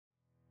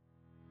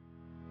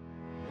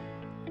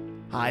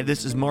Hi,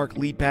 this is Mark,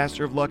 lead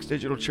pastor of Lux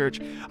Digital Church.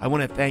 I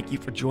want to thank you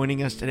for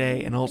joining us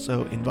today and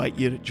also invite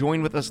you to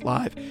join with us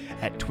live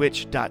at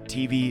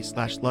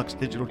twitch.tv/Lux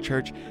Digital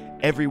Church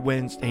every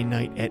Wednesday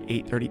night at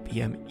 8:30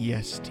 p.m.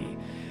 EST.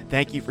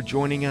 Thank you for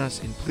joining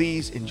us, and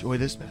please enjoy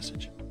this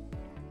message.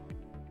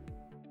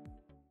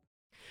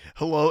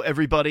 Hello,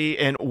 everybody,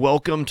 and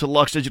welcome to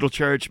Lux Digital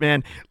Church.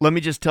 Man, let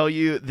me just tell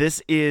you,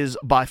 this is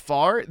by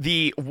far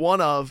one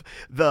of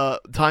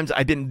the times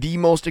I've been the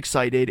most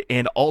excited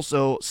and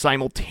also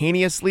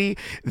simultaneously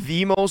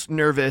the most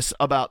nervous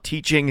about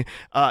teaching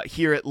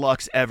here at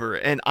Lux ever.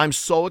 And I'm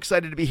so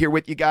excited to be here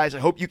with you guys. I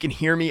hope you can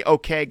hear me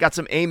okay. Got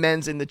some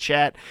amens in the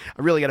chat.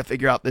 I really got to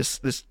figure out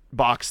this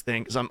box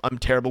thing because I'm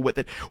terrible with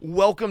it.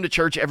 Welcome to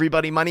church,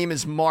 everybody. My name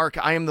is Mark.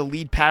 I am the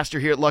lead pastor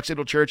here at Lux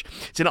Digital Church.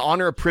 It's an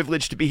honor, a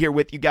privilege to be here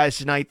with you guys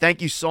tonight.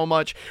 Thank you so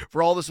much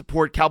for all the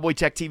support. Cowboy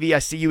Tech TV, I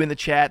see you in the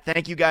chat.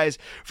 Thank you guys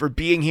for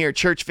being here.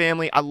 Church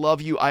family, I love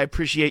you. I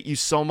appreciate you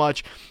so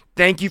much.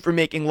 Thank you for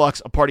making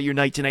Lux a part of your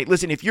night tonight.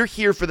 Listen, if you're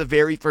here for the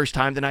very first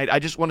time tonight, I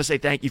just want to say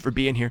thank you for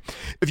being here.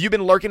 If you've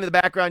been lurking in the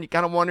background, you're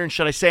kind of wondering,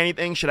 should I say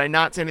anything? Should I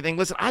not say anything?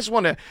 Listen, I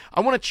want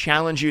to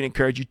challenge you and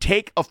encourage you.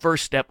 Take a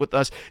first step with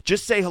us.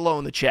 Just say hello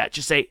in the chat.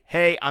 Just say,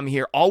 hey, I'm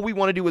here. All we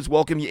want to do is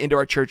welcome you into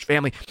our church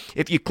family.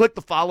 If you click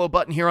the follow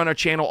button here on our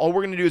channel, all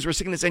we're going to do is we're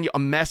going to send you a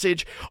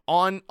message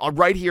on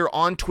right here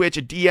on Twitch,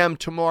 a DM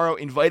tomorrow,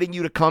 inviting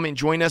you to come and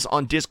join us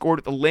on Discord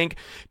with the link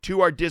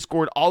to our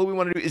Discord. All we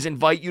want to do is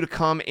invite you to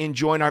come and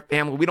join our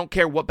family. We don't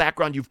care what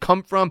background you've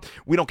come from.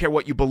 We don't care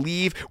what you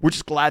believe. We're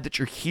just glad that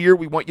you're here.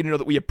 We want you to know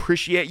that we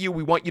appreciate you.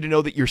 We want you to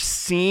know that you're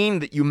seen,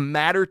 that you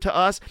matter to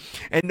us.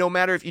 And no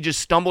matter if you just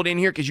stumbled in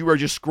here because you were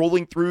just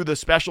scrolling through the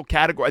special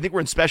category, I think we're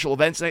in special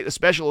events tonight, the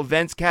special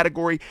events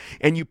category,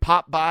 and you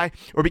pop by,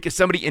 or because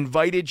somebody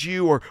invited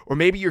you, or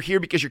maybe you're here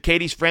because you're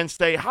Katie's friends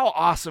today. How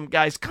awesome,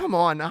 guys. Come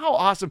on. How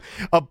awesome.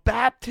 A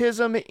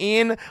baptism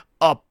in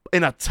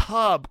a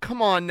tub.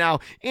 Come on now,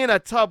 in a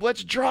tub.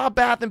 Let's draw a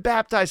bath and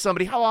baptize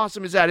somebody. How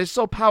awesome is that? It's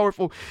so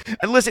powerful.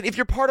 And listen, if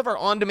you're part of our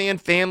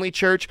on-demand family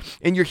church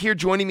and you're here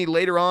joining me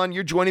later on,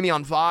 you're joining me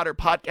on VOD or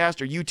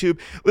podcast or YouTube,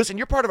 listen,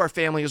 you're part of our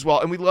family as well,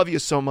 and we love you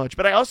so much.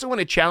 But I also want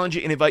to challenge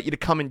you and invite you to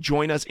come and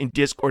join us in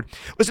Discord.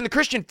 Listen, the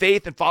Christian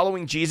faith and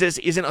following Jesus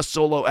isn't a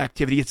solo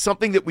activity. It's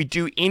something that we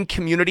do in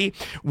community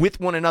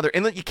with one another.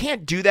 And you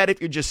can't do that if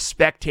you're just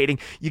spectating.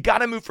 You got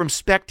to move from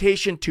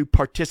spectation to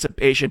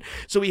participation.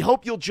 So we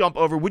hope you'll jump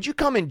over. Would you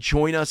come and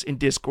join us in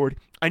Discord?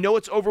 I know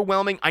it's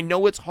overwhelming. I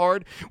know it's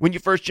hard when you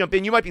first jump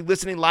in. You might be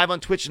listening live on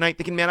Twitch tonight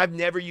thinking, man, I've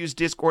never used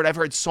Discord. I've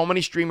heard so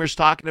many streamers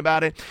talking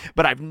about it,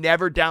 but I've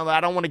never downloaded it.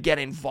 I don't want to get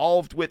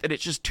involved with it.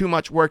 It's just too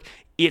much work.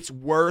 It's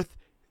worth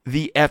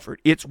the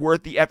effort. It's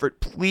worth the effort.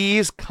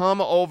 Please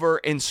come over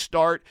and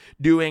start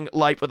doing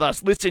life with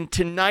us. Listen,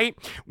 tonight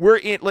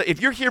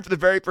if you're here for the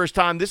very first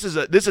time, this is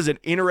an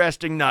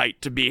interesting night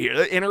to be here.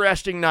 An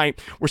interesting night.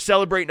 We're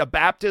celebrating a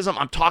baptism.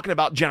 I'm talking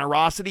about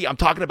generosity. I'm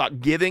talking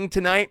about giving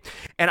tonight.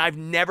 And I've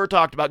never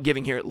talked about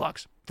giving here at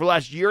Lux. For the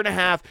last year and a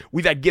half,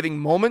 we've had giving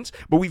moments,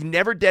 but we've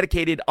never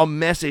dedicated a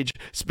message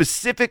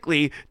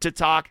specifically to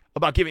talk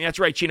about giving. That's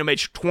right, Chino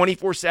Mage,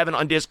 24/7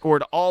 on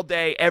Discord, all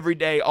day, every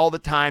day, all the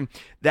time.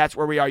 That's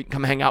where we are. You can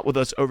come hang out with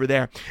us over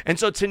there. And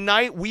so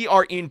tonight, we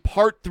are in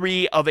part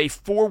 3 of a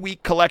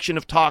 4-week collection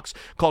of talks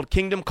called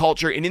Kingdom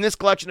Culture. And in this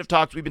collection of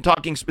talks, we've been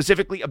talking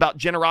specifically about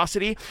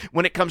generosity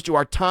when it comes to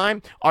our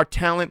time, our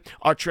talent,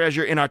 our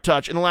treasure, and our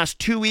touch. In the last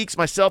 2 weeks,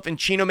 myself and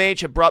Chino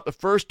Mage have brought the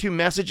first 2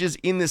 messages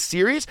in this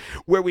series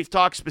where we've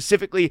talked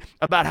specifically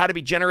about how to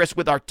be generous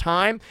with our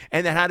time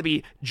and then how to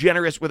be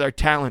generous with our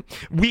talent.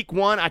 Week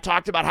 1, I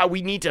talked about how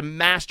we need to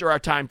master our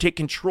time, take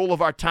control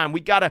of our time. We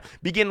got to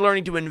begin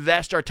learning to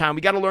invest our time.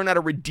 We got to learn how to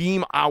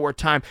redeem our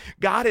time.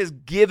 God has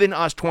given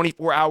us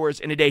 24 hours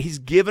in a day. He's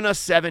given us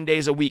 7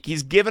 days a week.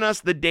 He's given us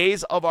the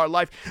days of our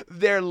life.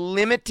 They're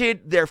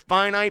limited, they're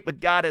finite, but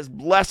God has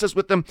blessed us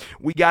with them.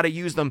 We got to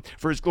use them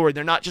for His glory.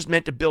 They're not just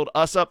meant to build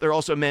us up, they're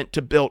also meant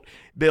to build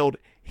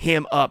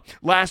Him up.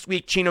 Last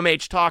week, Chino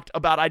Mage talked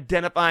about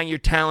identifying your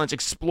talents,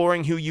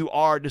 exploring who you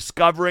are,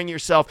 discovering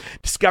yourself,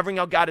 discovering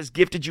how God has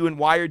gifted you and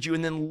wired you,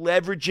 and then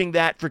leveraging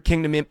that for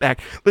kingdom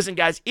impact. Listen,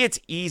 guys, it's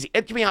easy.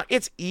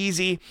 It's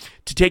easy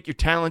to take your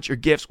talents, your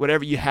gifts,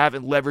 whatever you have,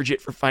 and leverage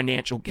it for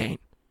financial gain.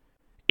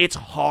 It's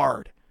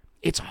hard.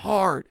 It's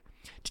hard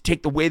to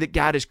take the way that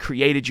God has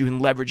created you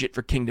and leverage it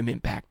for kingdom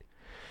impact.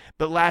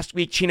 But last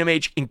week, Chino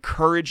Mage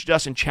encouraged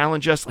us and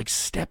challenged us,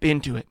 step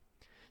into it.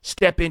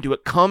 Step into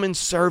it. Come and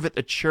serve at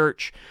the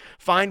church.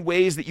 Find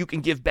ways that you can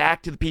give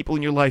back to the people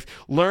in your life.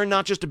 Learn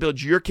not just to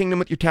build your kingdom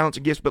with your talents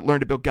and gifts, but learn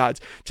to build God's.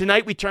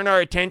 Tonight, we turn our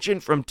attention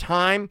from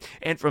time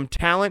and from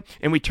talent,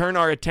 and we turn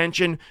our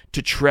attention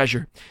to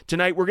treasure.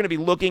 Tonight, we're going to be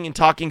looking and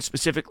talking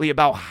specifically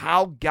about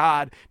how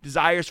God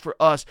desires for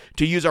us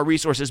to use our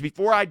resources.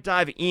 Before I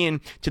dive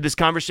into this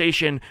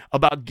conversation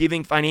about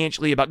giving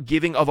financially, about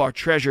giving of our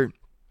treasure,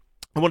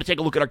 I want to take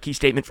a look at our key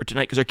statement for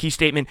tonight, because our key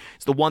statement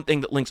is the one thing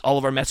that links all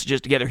of our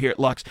messages together here at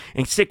Lux.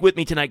 And stick with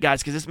me tonight,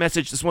 guys, because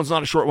this one's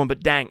not a short one,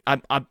 but dang,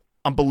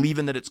 I'm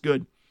believing that it's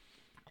good.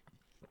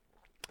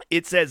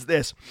 It says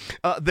this,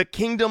 the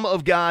kingdom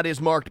of God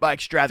is marked by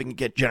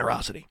extravagant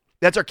generosity.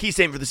 That's our key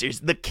statement for the series.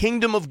 The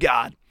kingdom of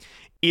God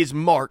is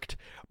marked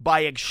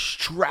by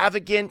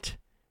extravagant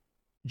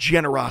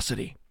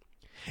generosity.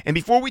 And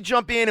before we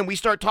jump in and we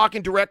start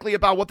talking directly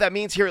about what that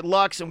means here at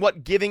Lux and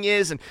what giving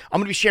is, and I'm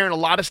going to be sharing a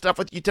lot of stuff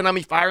with you tonight, I'm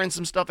going to be firing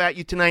some stuff at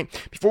you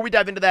tonight. Before we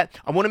dive into that,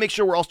 I want to make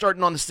sure we're all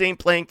starting on the same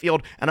playing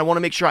field, and I want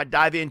to make sure I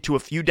dive into a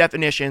few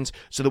definitions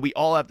so that we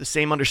all have the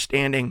same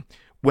understanding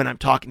when I'm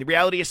talking. The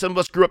reality is some of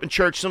us grew up in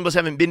church, some of us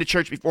haven't been to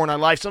church before in our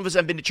life, some of us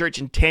haven't been to church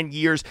in 10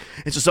 years,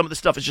 and so some of the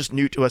stuff is just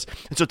new to us.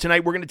 And so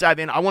tonight we're going to dive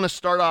in. I want to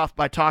start off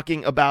by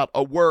talking about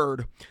a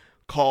word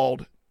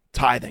called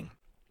tithing.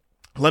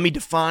 Let me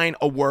define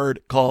a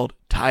word called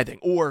tithing,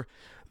 or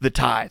the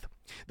tithe.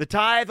 The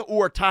tithe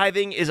or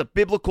tithing is a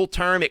biblical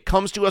term. It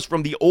comes to us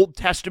from the Old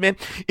Testament.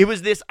 It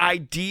was this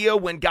idea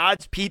when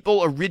God's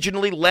people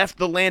originally left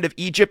the land of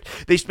Egypt.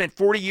 They spent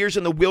 40 years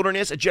in the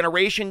wilderness. A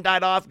generation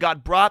died off.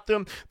 God brought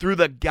them through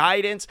the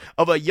guidance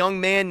of a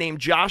young man named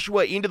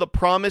Joshua into the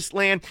promised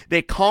land.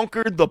 They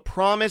conquered the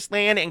promised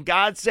land, and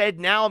God said,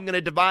 now I'm going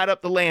to divide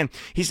up the land.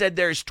 He said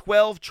there's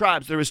 12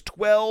 tribes. There was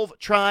 12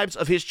 tribes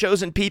of his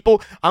chosen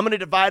people. I'm going to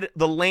divide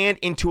the land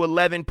into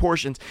 11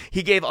 portions.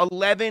 He gave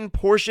 11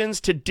 portions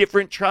to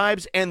different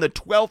tribes, and the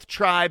 12th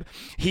tribe,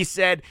 he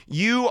said,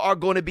 you are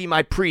going to be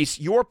my priests.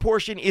 Your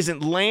portion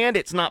isn't land,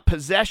 it's not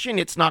possession,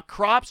 it's not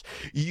crops.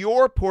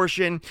 Your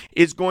portion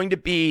is going to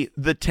be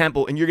the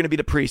temple, and you're going to be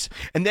the priests.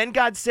 And then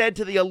God said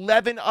to the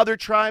 11 other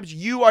tribes,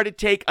 you are to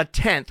take a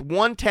tenth,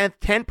 1/10,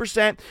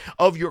 10%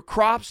 of your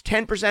crops,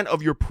 10%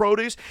 of your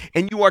produce,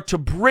 and you are to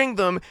bring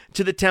them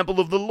to the temple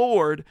of the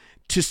Lord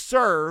to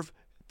serve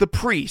the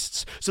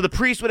priests. So the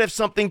priests would have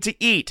something to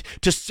eat,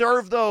 to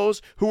serve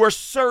those who are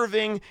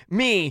serving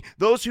me,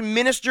 those who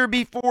minister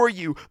before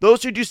you,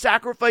 those who do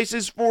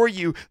sacrifices for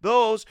you,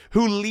 those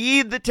who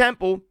lead the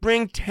temple,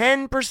 bring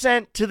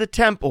 10% to the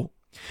temple.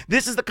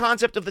 This is the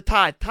concept of the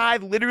tithe.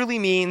 Tithe literally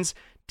means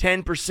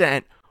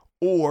 10%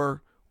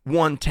 or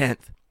 1/10.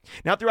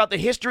 Now, throughout the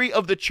history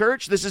of the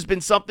church, this has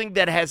been something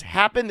that has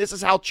happened. This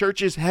is how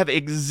churches have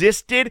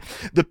existed.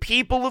 The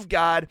people of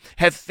God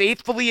have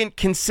faithfully and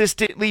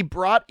consistently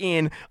brought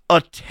in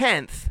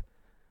 1/10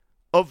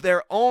 of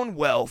their own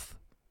wealth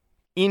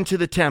into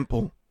the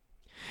temple.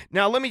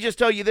 Now, let me just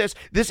tell you this.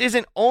 This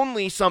isn't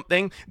only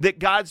something that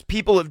God's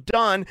people have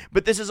done,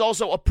 but this is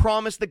also a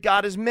promise that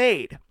God has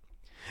made.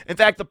 In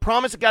fact, the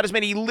promise that God has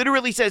made, he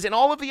literally says in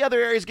all of the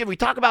other areas given, we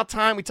talk about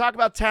time, we talk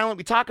about talent,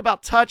 we talk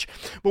about touch,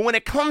 but when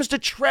it comes to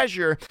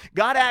treasure,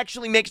 God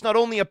actually makes not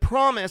only a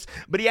promise,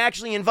 but he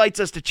actually invites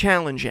us to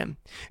challenge him.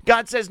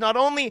 God says, not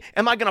only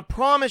am I going to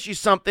promise you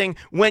something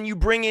when you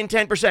bring in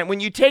 10%,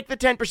 when you take the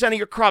 10% of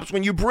your crops,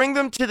 when you bring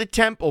them to the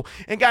temple,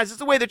 and guys, this is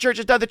the way the church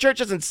has done. The church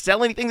doesn't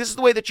sell anything. This is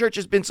the way the church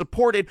has been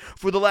supported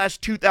for the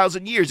last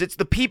 2,000 years. It's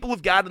the people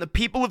of God and the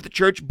people of the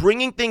church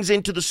bringing things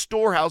into the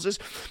storehouses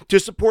to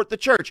support the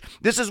church.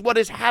 This is what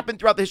has happened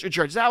throughout the history of the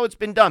church. This is how it's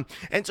been done.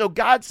 And so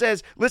God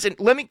says, listen,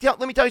 let me tell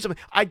you something.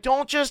 I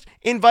don't just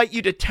invite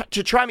you to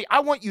try me. I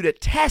want you to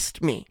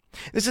test me.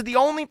 This is the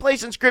only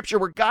place in Scripture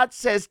where God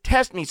says,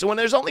 test me. So when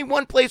there's only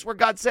one place where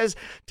God says,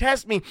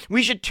 test me,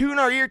 we should tune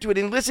our ear to it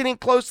and listen in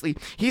closely.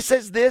 He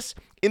says this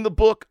in the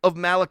book of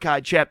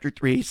Malachi, chapter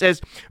 3. He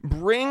says,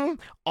 bring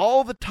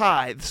all the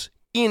tithes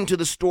into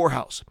the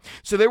storehouse,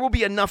 so there will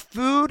be enough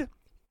food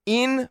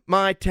in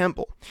my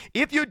temple.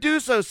 If you do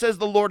so, says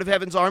the Lord of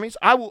heaven's armies,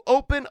 I will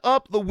open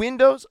up the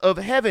windows of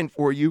heaven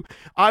for you.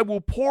 I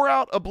will pour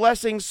out a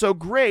blessing so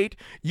great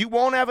you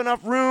won't have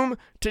enough room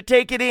to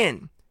take it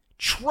in.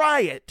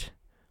 Try it.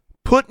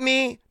 Put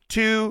me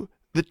to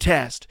the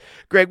test.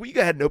 Greg, will you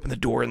go ahead and open the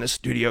door in this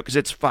studio because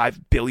it's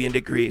 5 billion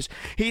degrees.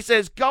 He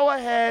says, go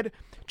ahead,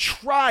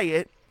 try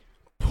it.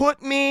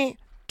 Put me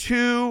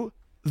to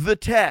the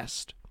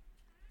test.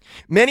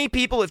 Many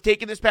people have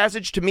taken this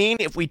passage to mean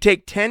if we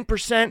take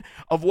 10%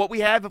 of what we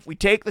have, if we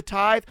take the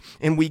tithe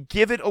and we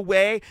give it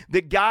away,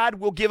 that God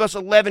will give us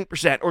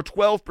 11% or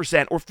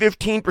 12% or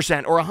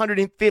 15% or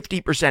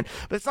 150%.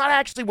 But it's not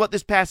actually what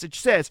this passage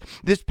says.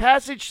 This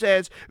passage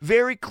says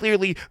very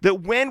clearly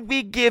that when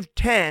we give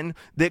 10,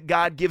 that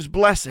God gives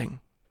blessing.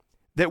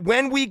 That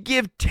when we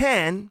give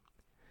 10,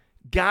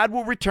 God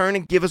will return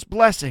and give us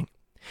blessing.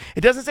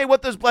 It doesn't say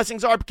what those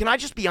blessings are, but can I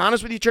just be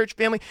honest with you, church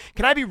family?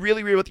 Can I be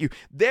really real with you?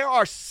 There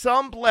are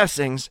some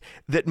blessings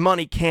that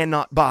money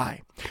cannot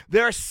buy.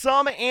 There are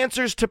some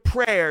answers to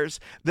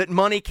prayers that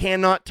money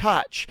cannot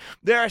touch.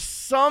 There are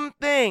some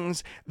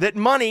things that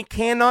money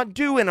cannot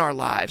do in our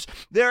lives.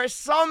 There are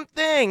some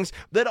things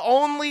that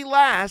only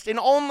last and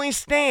only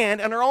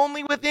stand and are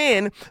only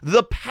within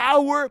the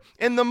power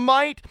and the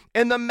might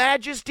and the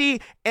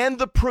majesty and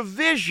the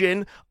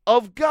provision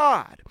of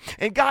God.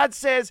 And God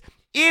says,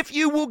 if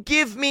you will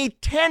give me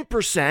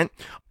 10%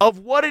 of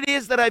what it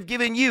is that I've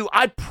given you,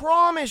 I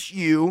promise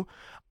you,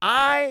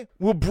 I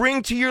will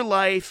bring to your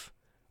life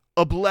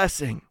a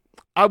blessing.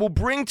 I will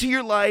bring to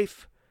your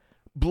life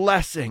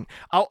blessing.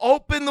 I'll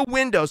open the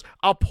windows.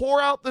 I'll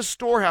pour out the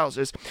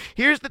storehouses.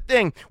 Here's the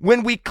thing.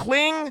 When we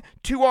cling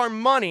to our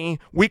money,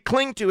 we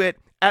cling to it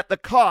at the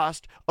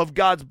cost of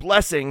God's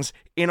blessings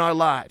in our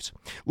lives.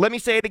 Let me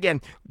say it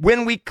again.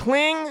 When we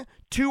cling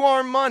to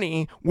our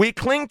money, we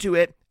cling to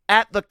it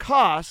at the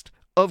cost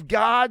of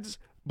God's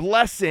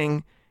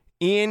blessing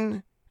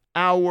in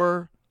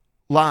our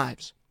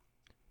lives.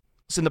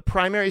 Listen, the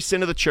primary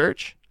sin of the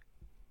church,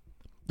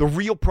 the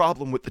real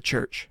problem with the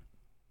church,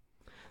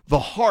 the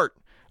heart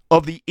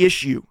of the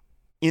issue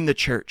in the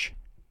church,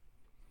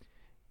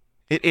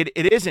 it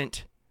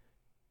isn't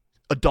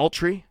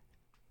adultery.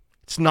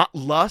 It's not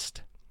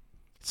lust.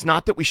 It's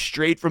not that we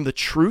strayed from the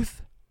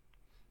truth.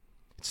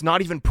 It's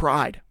not even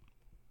pride.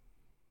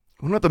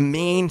 You know what the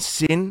main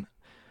sin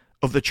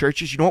of the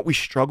church is? You know what we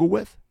struggle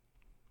with?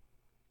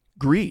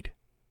 Greed.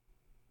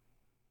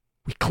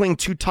 We cling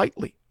too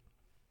tightly.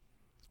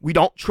 We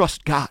don't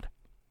trust God.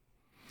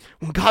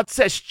 When God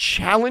says,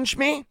 challenge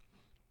me,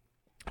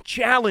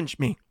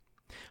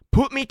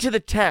 put me to the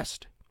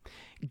test,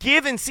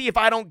 give and see if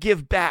I don't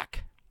give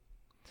back.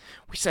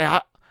 We say,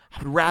 I'd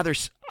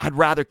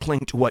rather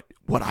cling to what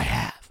I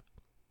have.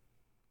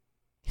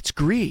 It's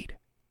greed.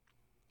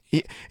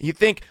 You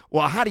think,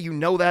 well, how do you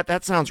know that?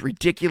 That sounds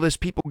ridiculous.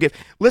 People give.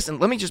 Listen,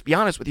 let me just be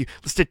honest with you.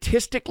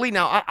 Statistically,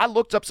 now I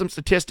looked up some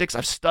statistics.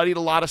 I've studied a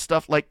lot of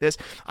stuff like this.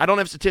 I don't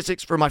have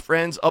statistics for my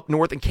friends up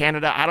north in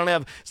Canada. I don't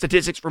have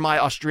statistics for my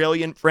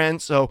Australian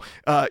friends. So,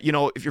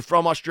 if you're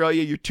from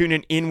Australia, you're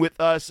tuning in with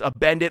us.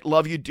 Bendit,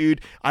 love you,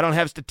 dude. I don't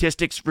have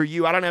statistics for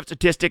you. I don't have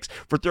statistics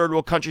for third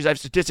world countries. I have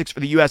statistics for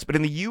the U.S. But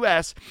in the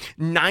U.S.,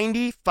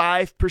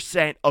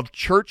 95% of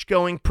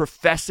church-going,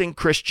 professing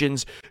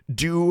Christians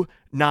do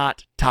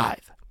not tithe.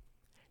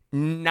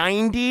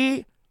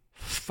 95%.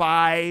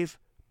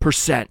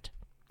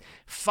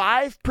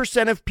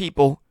 5% of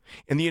people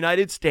in the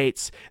United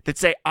States that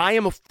say, I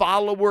am a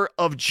follower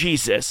of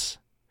Jesus,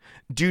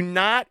 do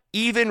not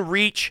even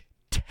reach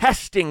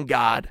testing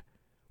God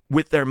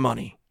with their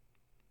money.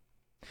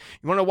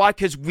 You want to know why?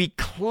 Because we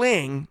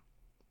cling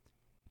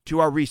to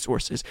our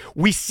resources.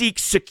 We seek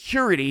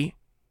security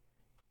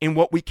in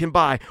what we can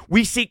buy.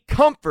 We seek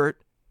comfort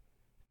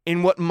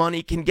in what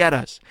money can get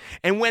us.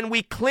 And when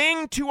we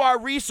cling to our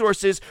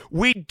resources,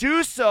 we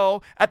do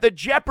so at the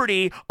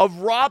jeopardy of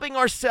robbing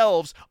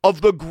ourselves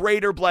of the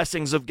greater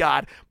blessings of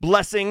God,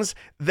 blessings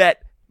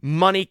that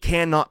money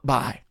cannot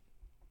buy.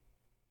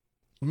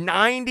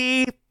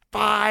 95%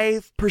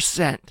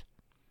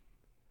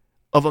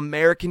 of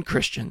American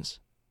Christians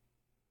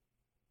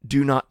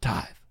do not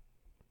tithe.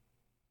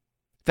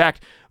 In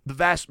fact, the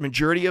vast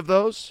majority of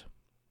those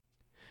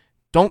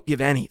don't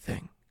give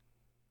anything.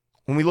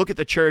 When we look at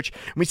the church,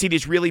 and we see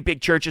these really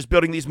big churches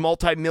building these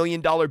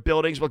multi-million-dollar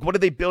buildings. Like, what are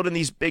they building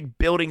these big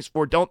buildings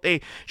for?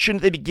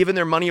 Shouldn't they be giving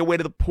their money away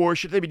to the poor?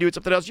 Should they be doing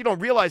something else? You don't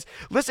realize,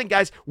 listen,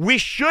 guys, we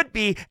should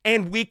be,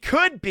 and we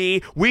could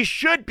be,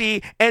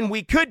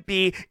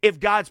 if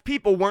God's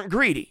people weren't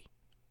greedy.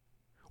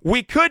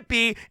 We could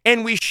be,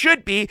 and we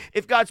should be,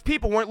 if God's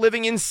people weren't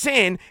living in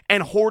sin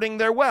and hoarding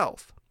their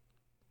wealth.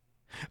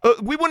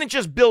 We wouldn't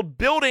just build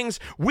buildings.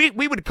 We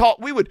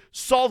would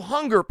solve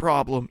hunger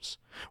problems.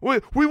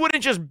 We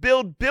wouldn't just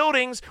build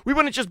buildings. We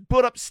wouldn't just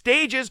put up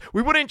stages.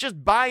 We wouldn't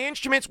just buy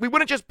instruments. We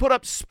wouldn't just put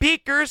up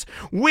speakers.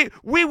 We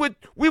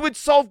would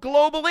solve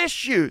global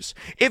issues.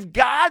 If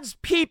God's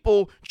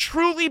people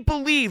truly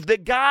believed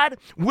that God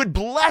would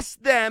bless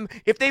them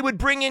if they would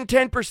bring in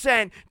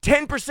 10%,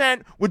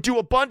 10% would do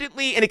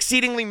abundantly and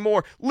exceedingly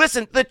more.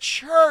 Listen, the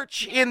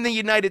church in the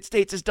United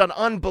States has done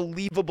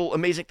unbelievable,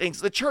 amazing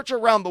things. The church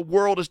around the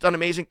world has done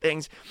amazing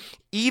things,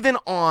 even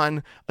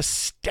on a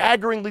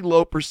staggeringly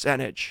low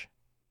percentage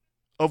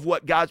of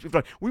what God's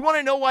people done. We want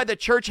to know why the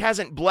church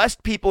hasn't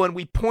blessed people, and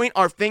we point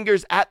our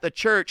fingers at the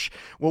church.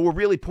 Well, we're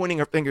really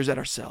pointing our fingers at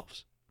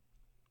ourselves,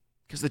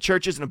 because the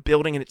church isn't a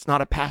building and it's not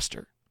a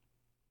pastor.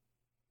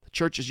 The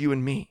church is you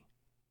and me.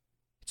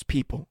 It's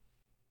people.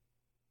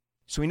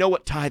 So we know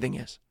what tithing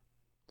is.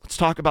 Let's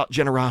talk about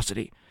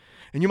generosity.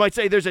 And you might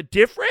say, there's a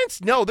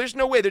difference? No, there's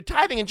no way. They're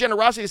tithing and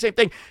generosity, the same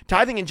thing.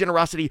 Tithing and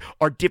generosity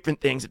are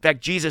different things. In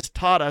fact, Jesus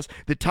taught us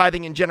that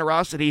tithing and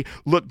generosity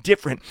look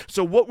different.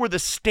 So what were the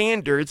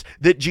standards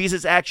that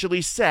Jesus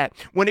actually set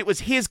when it was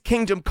his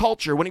kingdom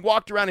culture, when he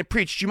walked around and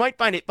preached? You might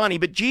find it funny,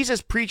 but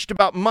Jesus preached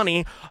about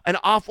money an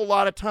awful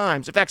lot of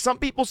times. In fact, some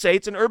people say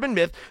it's an urban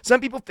myth. Some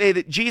people say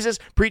that Jesus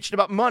preached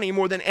about money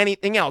more than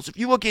anything else. If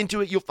you look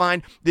into it, you'll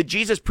find that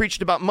Jesus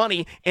preached about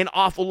money an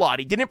awful lot.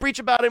 He didn't preach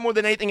about it more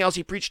than anything else.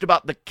 He preached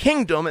about the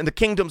kingdom and the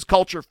kingdom's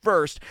culture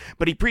first,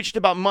 but he preached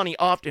about money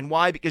often.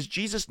 Why? Because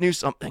Jesus knew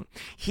something.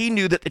 He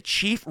knew that the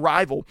chief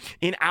rival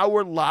in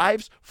our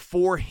lives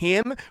for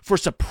him, for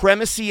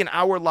supremacy in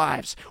our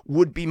lives,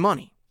 would be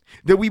money.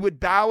 That we would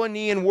bow a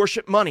knee and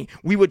worship money.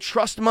 We would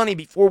trust money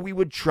before we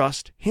would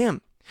trust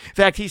him. In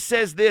fact, he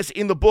says this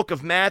in the book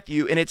of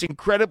Matthew, and it's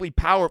incredibly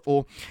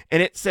powerful,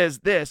 and it says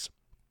this: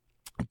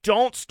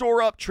 don't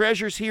store up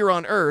treasures here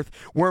on earth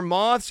where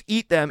moths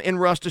eat them and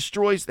rust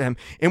destroys them,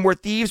 and where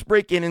thieves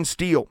break in and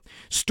steal.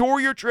 Store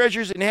your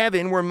treasures in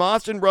heaven where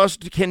moths and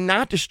rust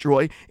cannot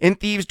destroy and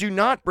thieves do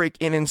not break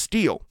in and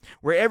steal.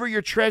 Wherever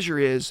your treasure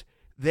is,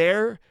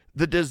 there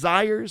the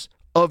desires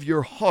of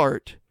your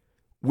heart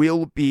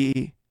will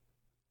be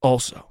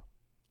also.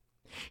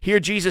 Here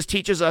Jesus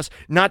teaches us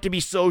not to be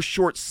so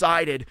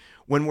short-sighted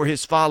when we're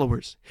his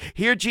followers.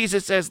 Here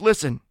Jesus says,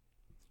 listen,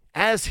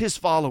 as his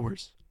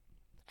followers,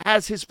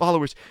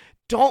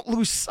 don't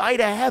lose sight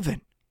of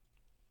heaven.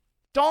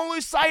 Don't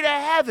lose sight of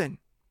heaven.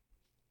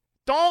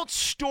 Don't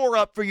store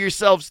up for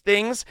yourselves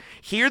things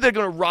here that are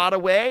going to rot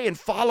away and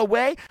fall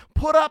away.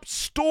 Put up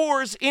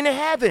stores in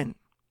heaven.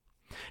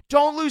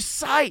 Don't lose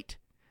sight.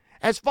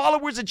 As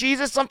followers of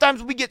Jesus,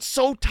 sometimes we get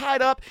so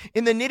tied up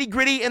in the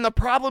nitty-gritty and the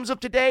problems of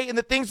today and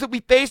the things that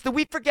we face that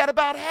we forget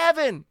about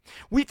heaven.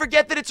 We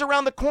forget that it's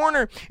around the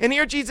corner. And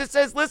here Jesus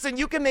says, listen,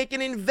 you can make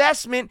an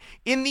investment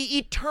in the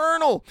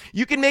eternal.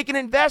 You can make an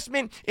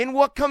investment in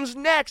what comes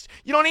next.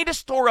 You don't need to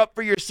store up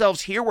for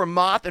yourselves here where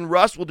moth and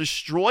rust will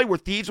destroy, where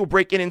thieves will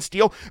break in and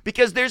steal,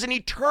 because there's an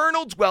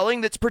eternal dwelling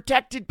that's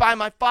protected by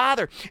my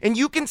Father. And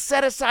you can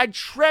set aside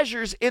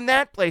treasures in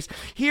that place.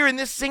 Here in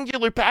this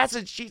singular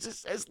passage, Jesus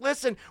says,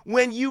 listen,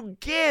 when you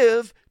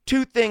give,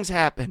 two things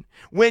happen.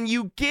 When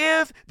you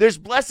give, there's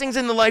blessings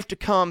in the life to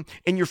come,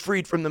 and you're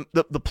freed from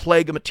the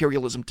plague of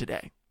materialism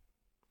today.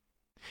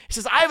 He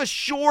says, I have a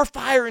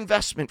surefire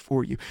investment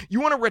for you. You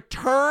want to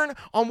return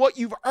on what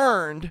you've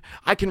earned,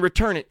 I can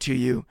return it to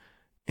you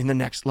in the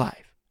next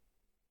life.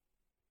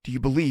 Do you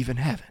believe in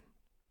heaven?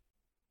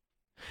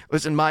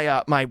 Listen,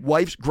 my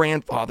wife's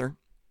grandfather,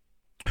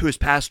 who has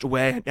passed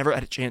away, I never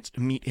had a chance to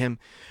meet him.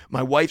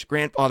 My wife's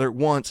grandfather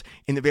once,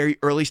 in the very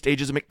early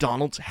stages of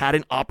McDonald's, had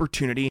an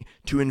opportunity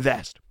to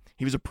invest.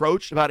 He was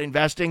approached about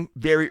investing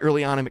very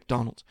early on in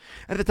McDonald's.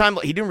 At the time,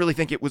 he didn't really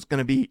think it was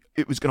going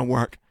to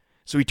work,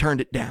 so he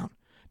turned it down.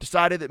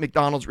 Decided that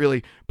McDonald's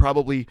really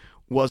probably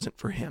wasn't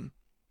for him.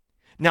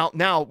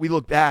 Now we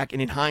look back,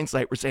 and in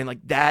hindsight, we're saying,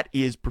 like, that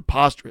is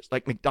preposterous.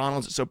 Like,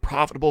 McDonald's is so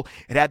profitable.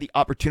 It had the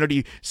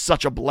opportunity,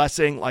 such a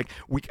blessing. Like,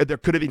 there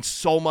could have been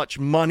so much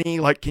money.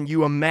 Like, can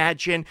you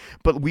imagine?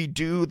 But we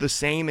do the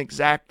same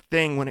exact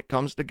thing when it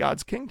comes to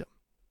God's kingdom.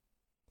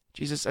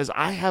 Jesus says,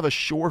 I have a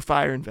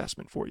surefire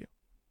investment for you.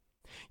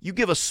 You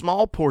give a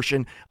small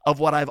portion of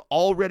what I've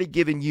already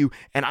given you,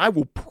 and I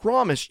will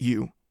promise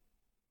you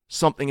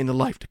something in the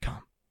life to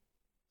come.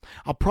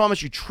 I'll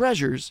promise you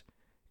treasures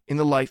in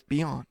the life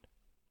beyond.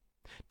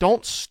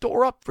 Don't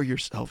store up for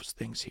yourselves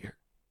things here.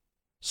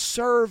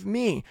 Serve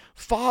me,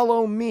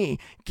 follow me,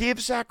 give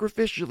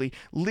sacrificially,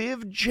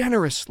 live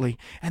generously,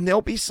 and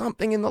there'll be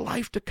something in the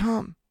life to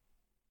come.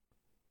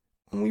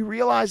 When we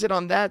realize it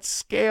on that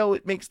scale,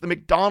 it makes the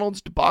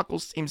McDonald's debacle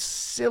seem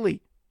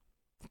silly,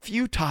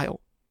 futile,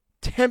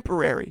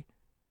 temporary,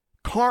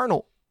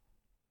 carnal.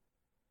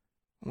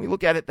 When we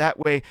look at it that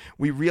way,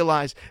 we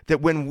realize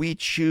that when we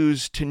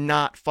choose to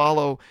not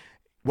follow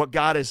what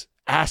God has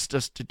asked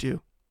us to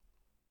do,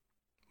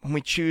 when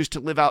we choose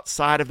to live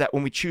outside of that,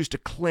 when we choose to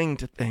cling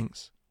to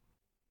things,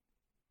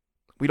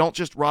 we don't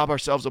just rob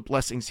ourselves of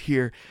blessings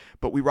here,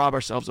 but we rob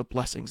ourselves of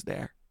blessings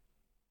there.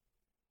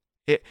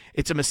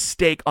 It's a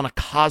mistake on a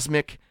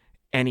cosmic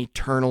and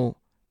eternal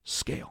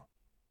scale.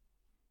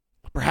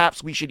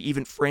 Perhaps we should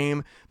even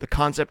frame the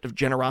concept of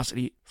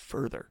generosity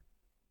further,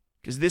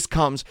 because this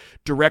comes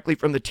directly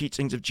from the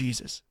teachings of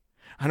Jesus.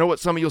 I know what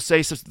some of you'll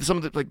say, some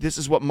of the, like, this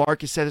is what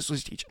Mark has said, this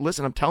was teaching.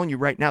 Listen, I'm telling you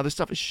right now, this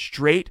stuff is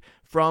straight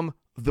from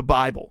the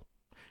Bible.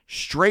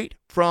 Straight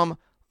from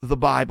the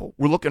Bible.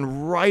 We're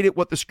looking right at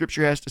what the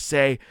scripture has to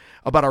say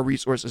about our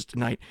resources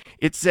tonight.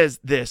 It says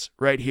this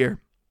right here.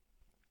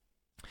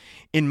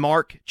 In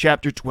Mark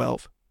chapter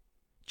 12,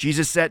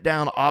 Jesus sat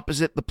down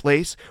opposite the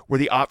place where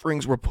the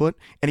offerings were put,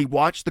 and he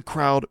watched the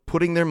crowd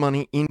putting their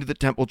money into the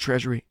temple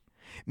treasury.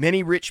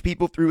 Many rich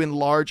people threw in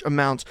large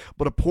amounts,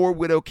 but a poor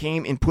widow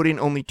came and put in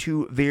only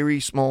 2 very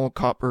small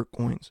copper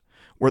coins,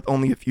 worth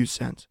only a few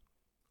cents.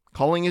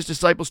 Calling his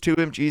disciples to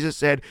him, Jesus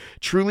said,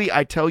 "Truly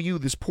I tell you,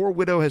 this poor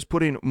widow has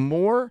put in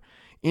more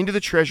into the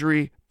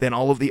treasury than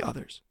all of the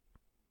others.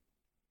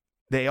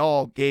 They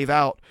all gave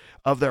out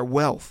of their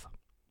wealth,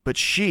 but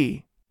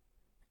she,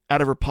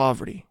 out of her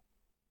poverty,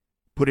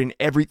 put in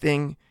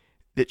everything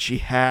that she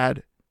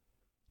had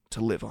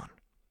to live on."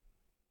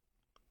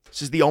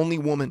 This is the only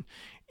woman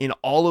in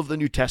all of the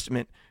New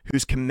Testament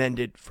who's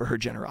commended for her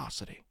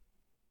generosity.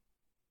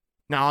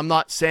 Now, I'm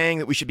not saying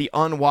that we should be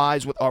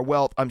unwise with our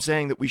wealth. I'm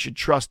saying that we should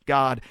trust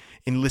God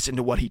and listen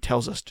to what he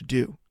tells us to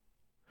do,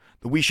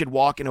 that we should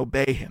walk and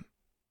obey him.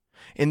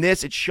 In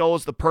this, it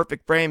shows the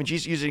perfect frame. And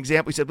Jesus used an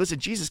example. He said, listen,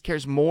 Jesus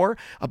cares more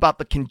about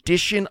the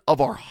condition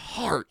of our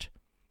heart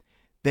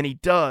than he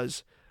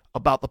does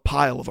about the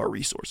pile of our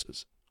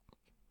resources.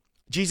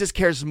 Jesus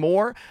cares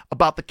more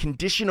about the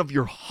condition of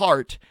your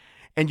heart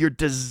and your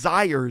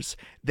desires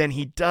than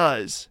he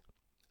does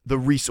the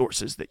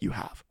resources that you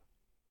have.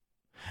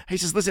 He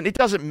says, listen, it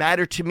doesn't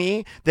matter to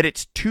me that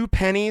it's 2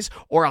 pennies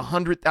or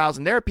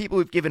 100,000. There are people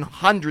who've given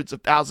hundreds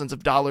of thousands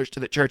of dollars to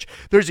the church.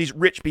 There's these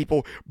rich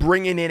people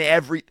bringing in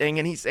everything.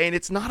 And he's saying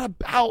it's not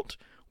about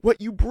what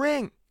you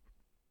bring.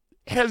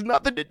 It has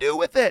nothing to do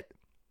with it.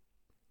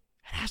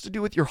 It has to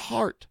do with your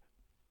heart.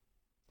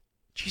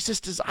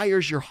 Jesus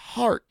desires your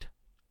heart.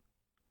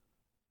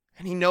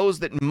 And he knows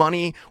that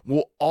money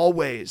will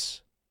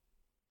always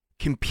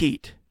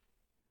compete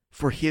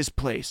for his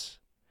place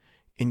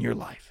in your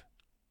life.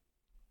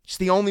 She's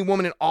the only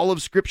woman in all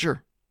of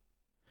Scripture.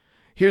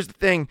 Here's the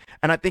thing,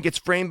 and I think it's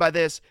framed by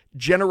this: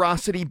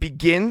 generosity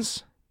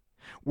begins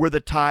where the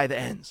tithe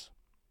ends.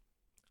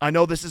 I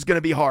know this is going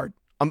to be hard.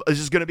 This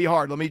is going to be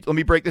hard. Let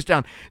me break this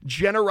down.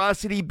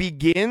 Generosity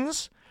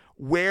begins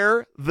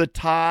where the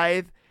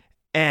tithe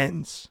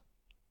ends.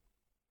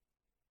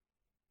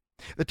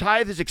 The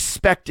tithe is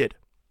expected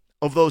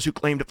of those who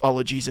claim to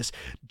follow Jesus.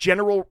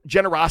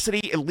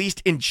 Generosity, at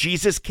least in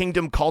Jesus'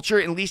 kingdom culture,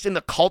 at least in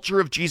the culture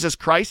of Jesus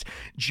Christ,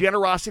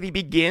 generosity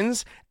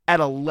begins at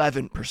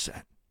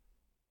 11%.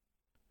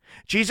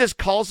 Jesus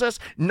calls us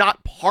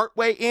not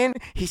partway in.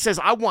 He says,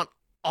 I want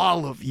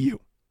all of you.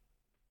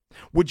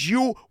 Would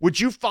you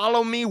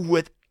follow me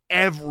with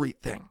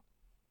everything?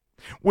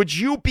 Would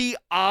you be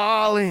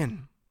all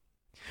in?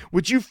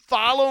 Would you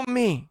follow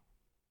me?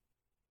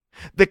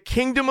 The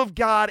kingdom of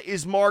God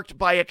is marked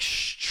by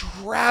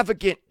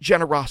extravagant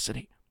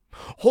generosity,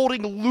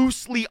 holding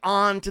loosely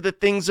on to the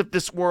things of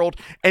this world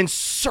and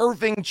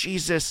serving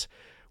Jesus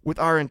with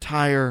our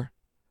entire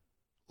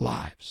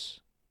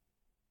lives.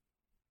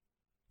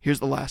 Here's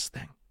the last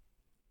thing.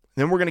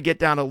 Then we're going to get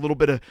down to a little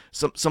bit of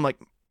some like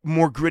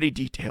more gritty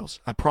details.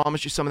 I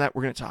promise you some of that.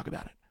 We're going to talk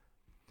about it.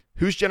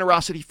 Who's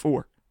generosity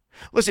for?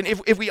 Listen,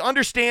 if we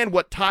understand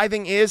what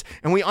tithing is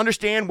and we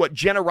understand what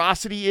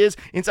generosity is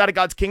inside of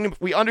God's kingdom,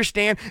 if we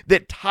understand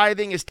that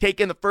tithing is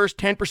taking the first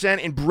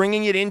 10% and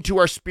bringing it into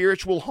our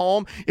spiritual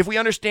home, if we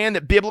understand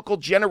that biblical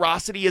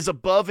generosity is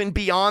above and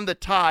beyond the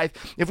tithe,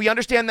 if we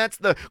understand that's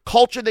the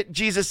culture that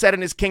Jesus set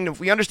in his kingdom, if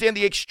we understand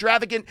the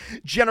extravagant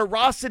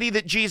generosity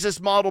that Jesus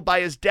modeled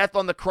by his death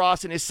on the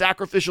cross and his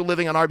sacrificial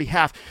living on our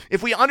behalf,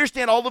 if we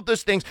understand all of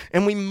those things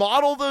and we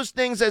model those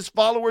things as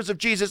followers of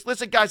Jesus,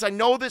 listen, guys, I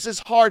know this is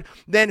hard,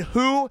 then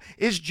who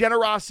is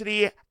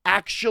generosity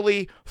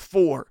actually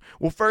for?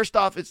 Well, first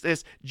off, it's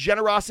this: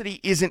 generosity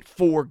isn't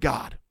for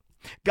God.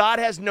 God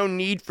has no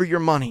need for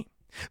your money.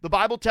 The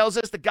Bible tells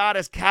us that God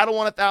has cattle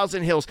on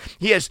 1,000 hills.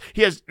 He has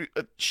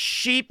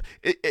sheep.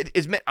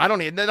 I don't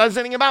know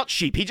anything about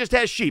sheep. He just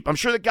has sheep. I'm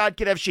sure that God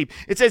could have sheep.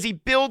 It says he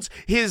builds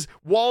his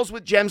walls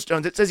with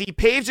gemstones. It says he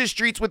paves his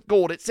streets with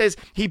gold. It says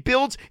he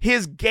builds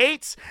his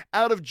gates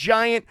out of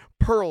giant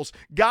pearls.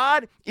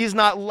 God is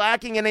not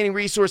lacking in any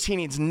resource. He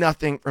needs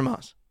nothing from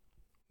us.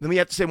 Then we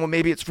have to say, well,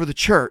 maybe it's for the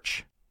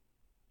church.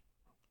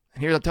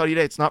 And here I'll tell you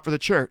today, it's not for the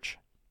church.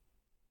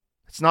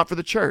 It's not for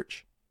the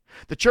church.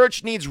 The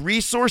church needs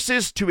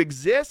resources to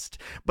exist,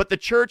 but the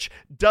church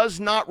does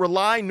not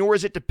rely, nor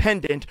is it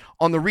dependent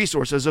on the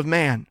resources of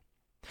man.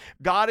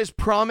 God has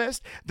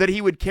promised that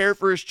he would care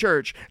for his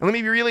church. And let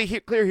me be really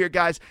clear here,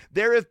 guys.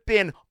 There have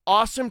been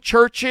awesome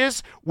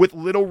churches with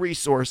little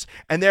resource,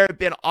 and there have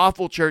been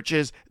awful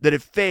churches that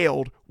have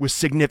failed with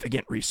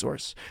significant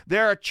resource.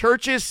 There are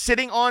churches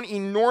sitting on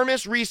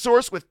enormous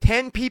resource with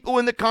 10 people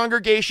in the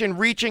congregation,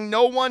 reaching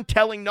no one,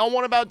 telling no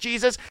one about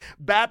Jesus,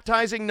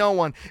 baptizing no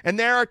one. And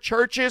there are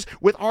churches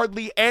with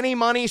hardly any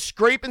money,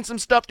 scraping some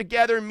stuff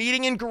together,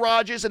 meeting in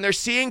garages, and they're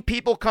seeing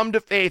people come to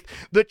faith.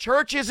 The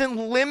church isn't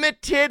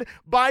limited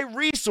by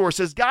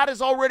resources. God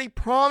has already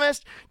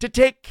promised to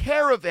take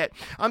care of it.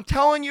 I'm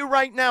telling you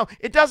right now,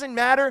 it doesn't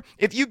matter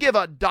if you give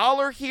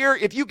 $1 here,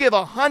 if you give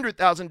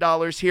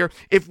 $100,000 here.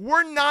 If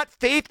we're not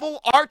faithful,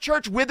 our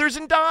church withers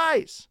and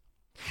dies.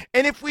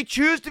 And if we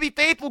choose to be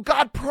faithful,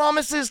 God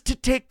promises to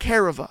take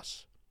care of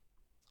us.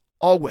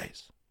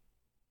 Always.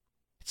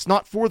 It's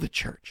not for the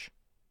church.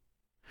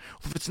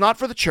 If it's not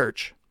for the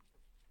church,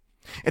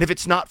 and if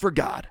it's not for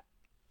God,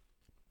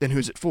 then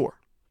who's it for?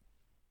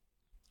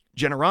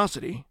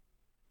 Generosity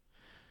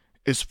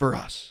is for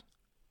us.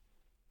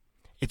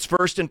 It's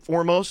first and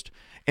foremost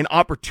an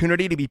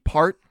opportunity to be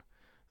part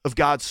of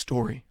God's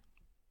story.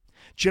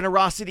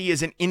 Generosity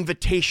is an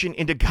invitation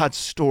into God's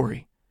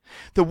story.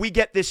 That we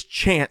get this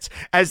chance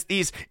as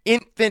these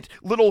infant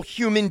little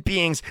human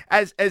beings,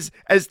 as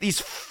these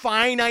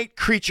finite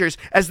creatures,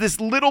 as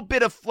this little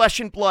bit of flesh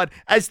and blood,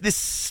 as this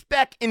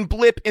speck and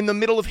blip in the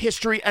middle of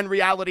history and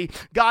reality.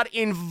 God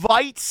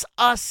invites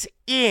us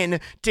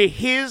in to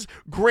his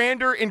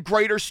grander and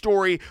greater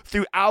story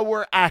through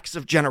our acts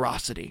of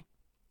generosity.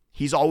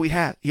 He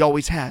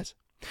always has.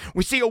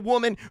 We see a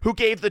woman who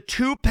gave the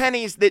 2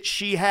 pennies that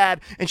she had,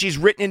 and she's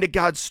written into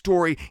God's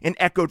story and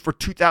echoed for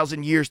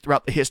 2,000 years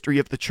throughout the history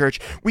of the church.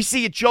 We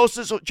see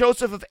Joseph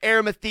of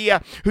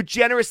Arimathea, who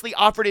generously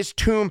offered his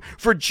tomb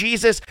for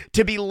Jesus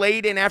to be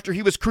laid in after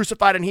he was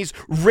crucified, and he's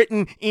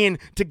written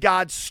into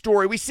God's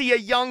story. We see a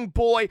young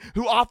boy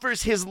who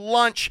offers his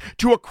lunch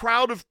to a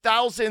crowd of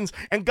thousands,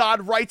 and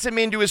God writes him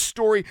into his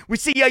story. We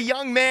see a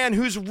young man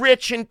who's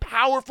rich and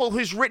powerful,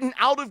 who's written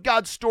out of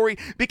God's story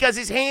because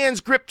his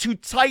hands gripped too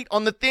tight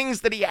on the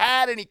things that he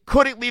had and he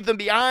couldn't leave them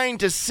behind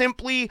to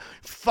simply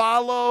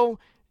follow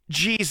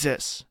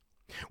Jesus.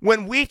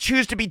 When we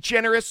choose to be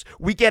generous,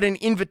 we get an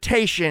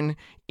invitation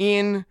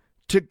into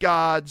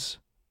God's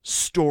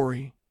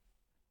story.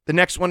 The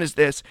next one is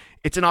this: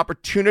 it's an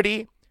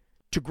opportunity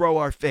to grow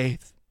our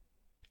faith.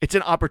 It's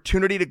an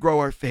opportunity to grow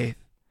our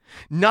faith.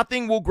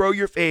 Nothing will grow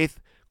your faith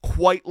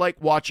quite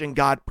like watching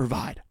God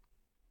provide.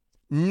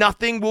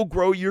 Nothing will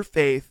grow your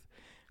faith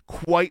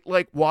quite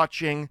like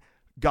watching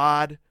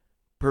God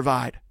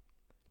provide.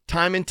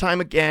 Time and time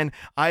again,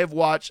 I have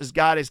watched as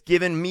God has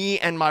given me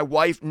and my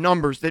wife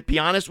numbers that, be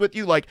honest with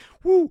you, like,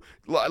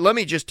 let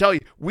me just tell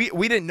you, we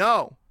didn't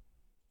know.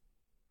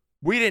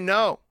 We didn't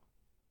know.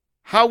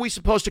 How are we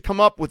supposed to come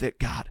up with it,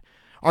 God?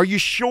 Are you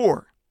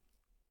sure?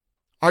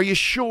 Are you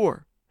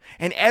sure?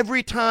 And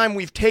every time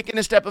we've taken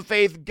a step of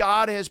faith,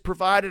 God has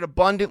provided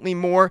abundantly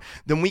more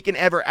than we can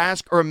ever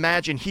ask or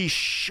imagine. He's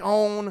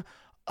shown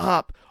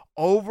up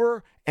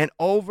over and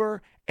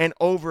over and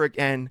over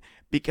again,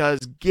 because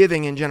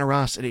giving and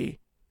generosity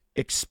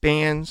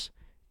expands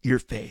your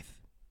faith.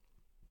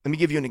 Let me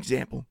give you an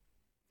example.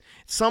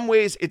 In some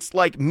ways, it's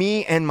like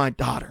me and my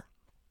daughter.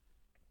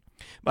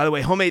 By the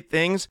way, Homemade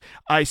Things,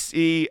 I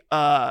see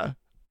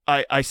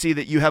I see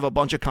that you have a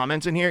bunch of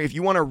comments in here. If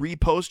you want to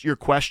repost your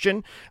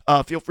question,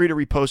 feel free to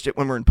repost it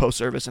when we're in post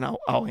service, and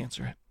I'll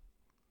answer it.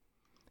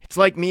 It's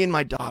like me and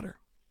my daughter.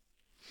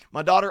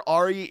 My daughter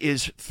Ari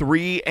is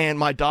 3, and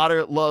my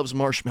daughter loves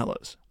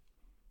marshmallows.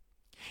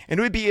 And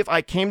it would be if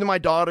I came to my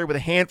daughter with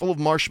a handful of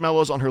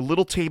marshmallows on her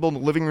little table in the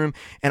living room,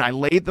 and I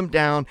laid them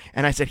down,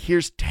 and I said,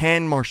 here's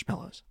 10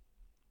 marshmallows.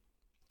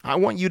 I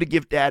want you to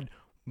give Dad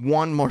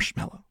 1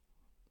 marshmallow.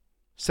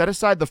 Set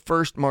aside the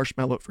first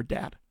marshmallow for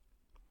Dad.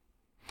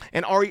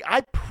 And Ari,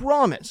 I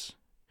promise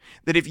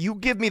that if you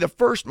give me the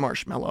first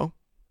marshmallow,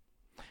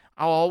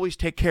 I'll always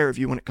take care of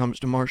you when it comes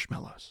to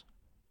marshmallows.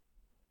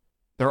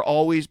 There'll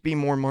always be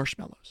more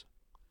marshmallows.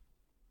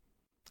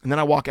 And then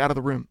I walk out of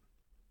the room.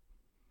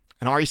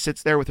 And Ari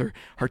sits there with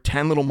her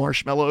 10 little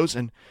marshmallows,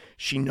 and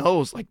she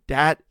knows, like,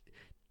 Dad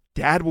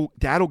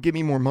will give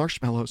me more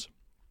marshmallows.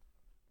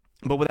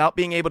 But without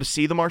being able to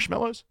see the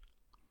marshmallows,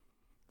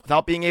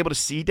 without being able to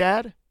see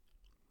Dad,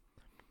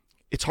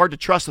 it's hard to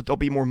trust that there'll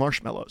be more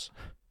marshmallows.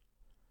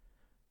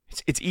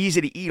 It's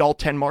easy to eat all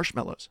 10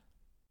 marshmallows.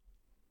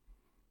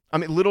 I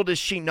mean, little does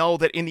she know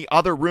that in the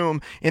other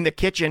room, in the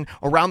kitchen,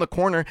 around the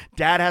corner,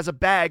 Dad has a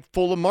bag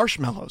full of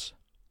marshmallows.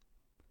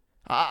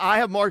 I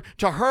have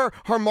to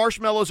her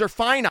marshmallows are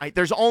finite.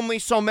 There's only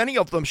so many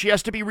of them. She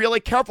has to be really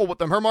careful with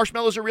them. Her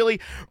marshmallows are really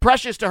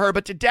precious to her,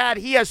 but to Dad,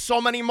 he has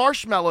so many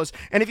marshmallows.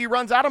 And if he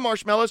runs out of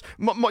marshmallows,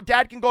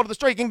 Dad can go to the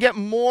store. He can get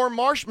more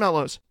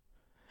marshmallows.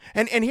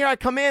 And here I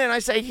come in and I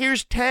say,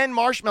 here's 10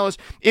 marshmallows.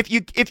 If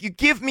you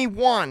give me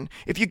one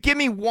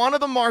of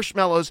the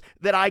marshmallows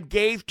that I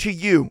gave to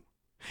you,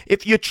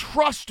 if you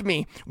trust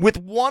me with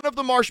one of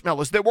the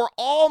marshmallows that were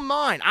all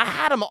mine, I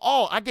had them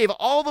all. I gave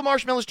all the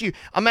marshmallows to you.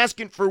 I'm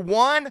asking for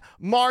 1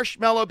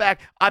 marshmallow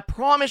back. I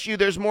promise you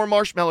there's more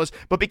marshmallows,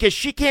 but because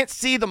she can't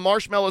see the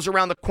marshmallows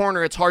around the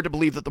corner, it's hard to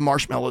believe that the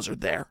marshmallows are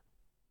there.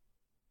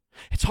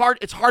 It's hard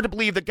to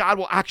believe that God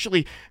will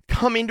actually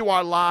come into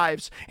our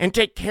lives and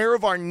take care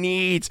of our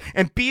needs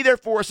and be there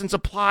for us and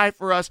supply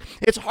for us.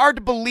 It's hard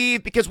to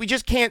believe because we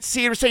just can't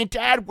see it. We're saying,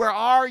 Dad, where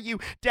are you?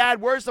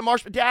 Dad, where's the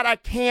marshmallow? Dad, I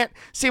can't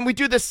see. And we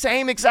do the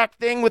same exact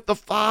thing with the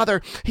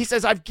Father. He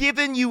says, I've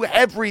given you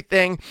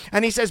everything.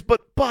 And he says,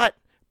 but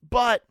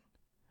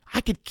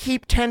I could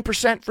keep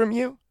 10% from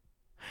you.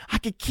 I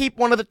could keep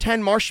one of the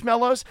 10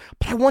 marshmallows,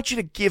 but I want you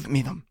to give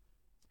me them.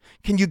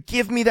 Can you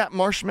give me that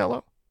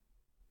marshmallow?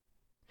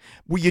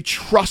 Will you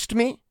trust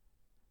me?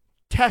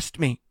 Test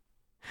me.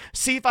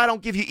 See if I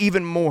don't give you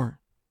even more.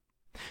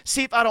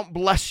 See if I don't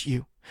bless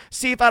you.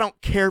 See if I don't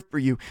care for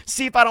you.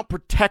 See if I don't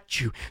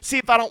protect you. See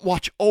if I don't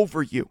watch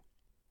over you.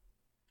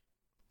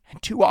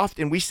 And too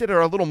often we sit at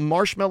our little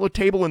marshmallow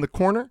table in the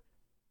corner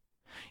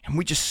and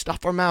we just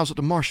stuff our mouths with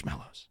the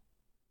marshmallows.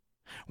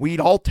 We eat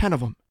all 10 of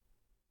them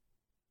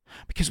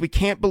because we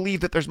can't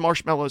believe that there's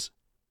marshmallows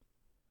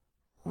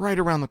right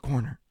around the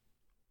corner.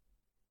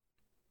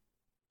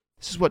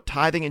 This is what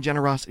tithing and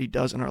generosity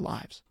does in our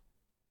lives.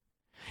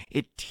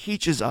 It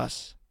teaches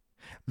us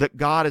that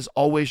God is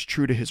always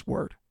true to his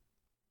word,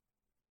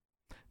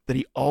 that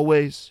he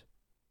always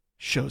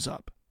shows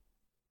up,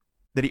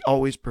 that he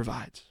always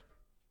provides.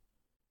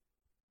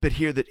 But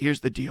here's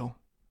the deal.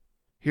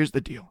 Here's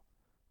the deal.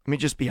 Let me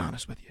just be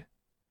honest with you.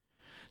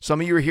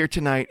 Some of you are here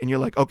tonight and you're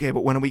like, okay,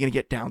 but when are we going to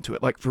get down to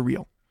it? Like, for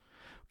real.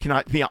 When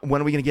are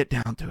we going to get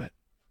down to it?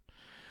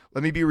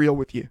 Let me be real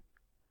with you.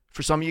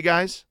 For some of you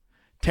guys,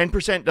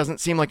 10% doesn't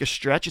seem like a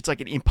stretch. It's like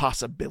an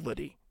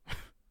impossibility.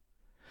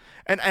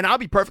 And I'll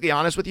be perfectly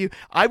honest with you.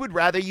 I would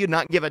rather you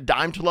not give a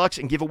dime to Lux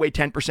and give away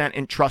 10%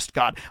 and trust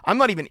God. I'm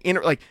not even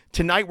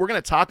tonight we're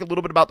going to talk a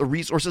little bit about the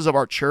resources of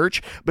our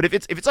church. But if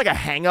it's like a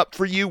hang up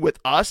for you with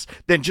us,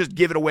 then just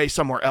give it away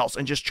somewhere else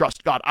and just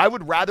trust God. I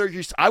would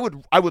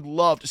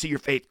love to see your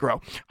faith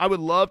grow. I would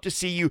love to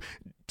see you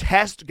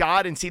test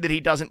God and see that he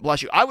doesn't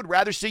bless you. I would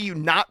rather see you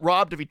not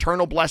robbed of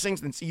eternal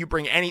blessings than see you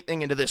bring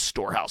anything into this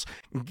storehouse.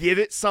 Give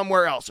it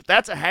somewhere else. If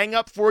that's a hang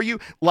up for you,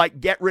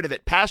 get rid of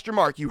it. Pastor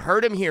Mark, you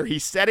heard him here. He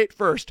said it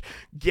first.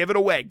 Give it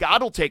away.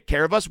 God will take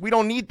care of us. We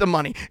don't need the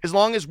money. As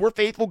long as we're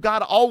faithful,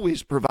 God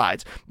always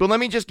provides. But let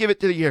me just give it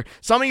to you here.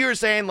 Some of you are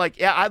saying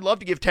yeah, I'd love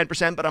to give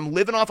 10%, but I'm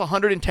living off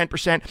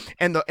 110%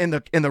 and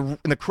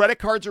the credit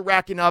cards are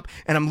racking up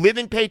and I'm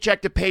living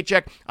paycheck to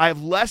paycheck. I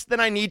have less than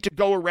I need to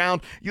go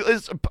around.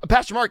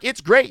 Pastor Mark, Mark,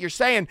 it's great. You're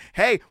saying,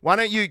 hey, why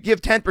don't you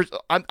give 10%?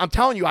 I'm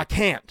telling you, I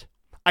can't.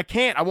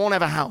 I won't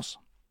have a house.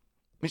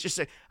 Let me just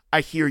say, I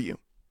hear you.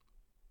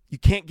 You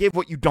can't give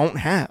what you don't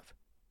have.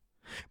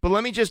 But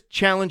let me just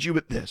challenge you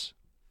with this.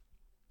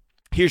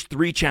 Here's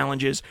 3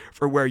 challenges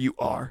for where you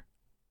are.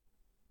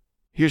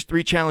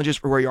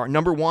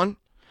 Number 1,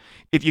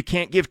 if you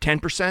can't give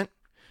 10%,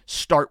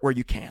 start where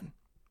you can.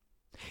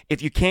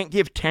 If you can't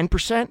give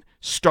 10%,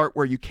 start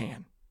where you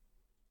can.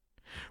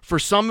 For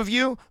some of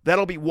you,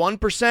 that'll be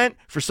 1%.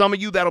 For some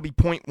of you, that'll be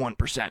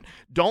 0.1%.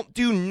 Don't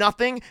do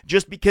nothing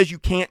just because you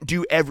can't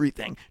do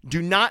everything.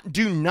 Do not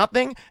do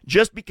nothing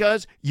just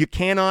because you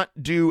cannot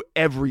do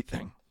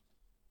everything.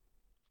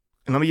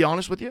 And let me be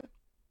honest with you.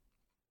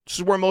 This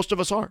is where most of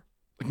us are.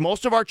 Like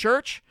most of our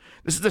church,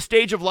 this is the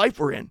stage of life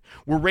we're in.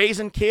 We're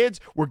raising kids.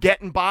 We're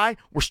getting by.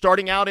 We're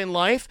starting out in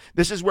life.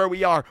 This is where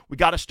we are. We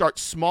got to start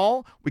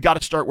small. We got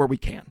to start where we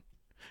can.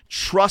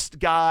 Trust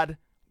God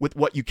with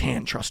what you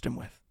can trust him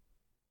with.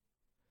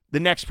 The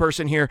next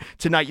person here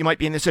tonight, you might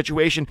be in this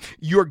situation.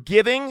 You're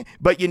giving,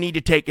 but you need to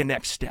take a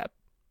next step.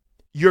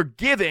 You're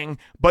giving,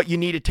 but you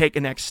need to take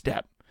a next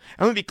step.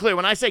 And let me be clear,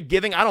 when I say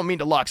giving, I don't mean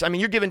to Lux. I mean,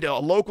 you're giving to a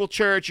local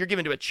church, you're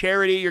giving to a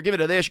charity, you're giving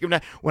to this, you're giving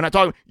to that. When I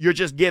talk, you're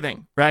just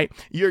giving, right?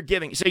 You're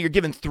giving. Say you're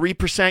giving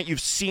 3%,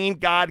 you've seen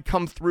God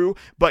come through,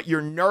 but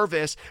you're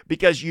nervous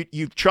because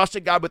you've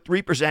trusted God with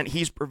 3%,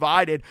 he's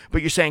provided,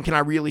 but you're saying, can I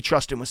really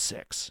trust him with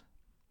 6?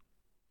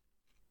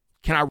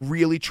 Can I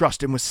really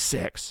trust him with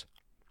 6?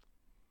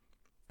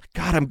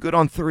 God, I'm good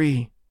on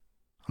 3.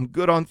 I'm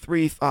good on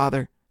 3,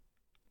 Father.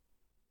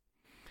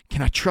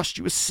 Can I trust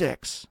you with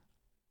 6?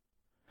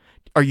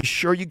 Are you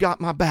sure you got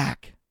my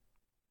back?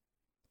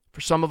 For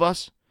some of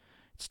us,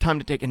 it's time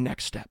to take a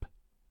next step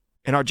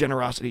in our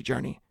generosity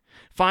journey.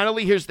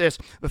 Finally, here's this.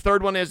 The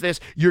third one is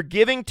this. You're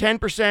giving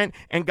 10%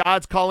 and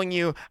God's calling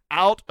you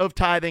out of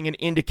tithing and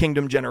into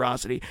kingdom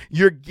generosity.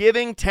 You're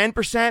giving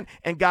 10%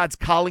 and God's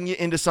calling you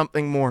into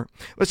something more.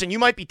 Listen, you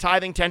might be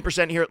tithing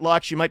 10% here at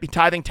Lux. You might be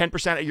tithing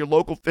 10% at your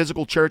local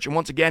physical church. And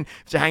once again,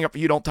 if it's a hang up for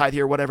you, don't tithe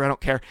here, whatever. I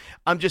don't care.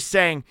 I'm just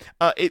saying,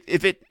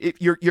 if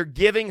you're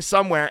giving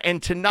somewhere,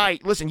 and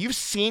tonight, listen, you've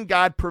seen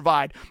God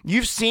provide.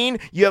 You've seen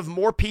you have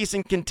more peace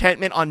and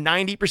contentment on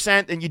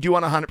 90% than you do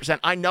on 100%.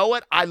 I know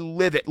it. I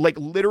live it. Like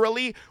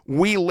literally,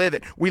 we live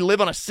it. We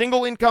live on a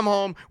single income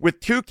home with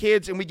 2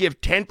 kids, and we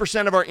give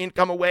 10% of our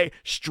income away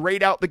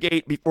straight out the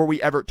gate before we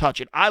ever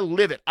touch it. I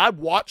live it. I've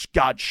watched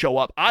God show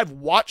up. I've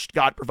watched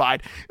God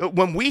provide.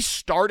 When we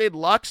started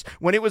Lux,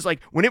 when it was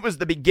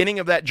the beginning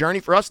of that journey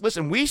for us,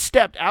 listen, we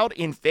stepped out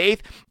in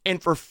faith,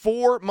 and for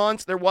 4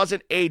 months, there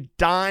wasn't a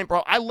dime,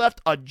 bro. I left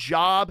a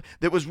job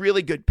that was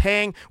really good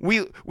paying.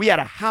 We had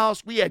a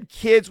house. We had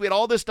kids. We had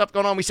all this stuff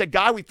going on. We said,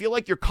 God, we feel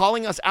like you're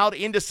calling us out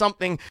into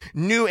something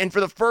new. And for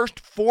the first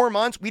 4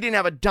 months, we didn't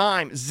have a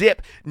dime,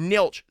 zip,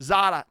 nilch,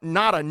 zada,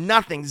 nada,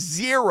 nothing,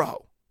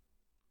 0.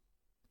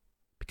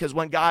 Because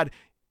when God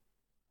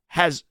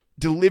has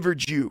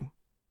delivered you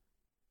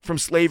from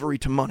slavery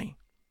to money,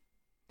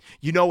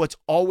 you know it's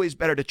always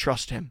better to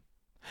trust him.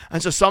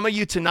 And so some of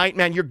you tonight,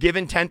 man, you're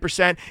giving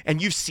 10%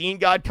 and you've seen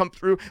God come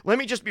through. Let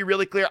me just be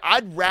really clear.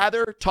 I'd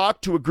rather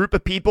talk to a group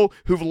of people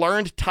who've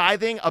learned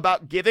tithing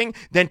about giving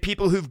than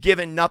people who've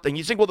given nothing.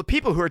 You think, well, the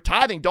people who are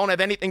tithing don't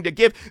have anything to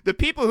give. The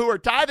people who are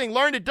tithing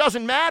learned it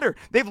doesn't matter.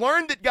 They've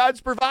learned that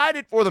God's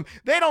provided for them.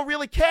 They don't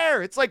really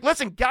care. It's like,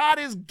 listen, God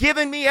has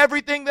given me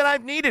everything that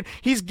I've needed.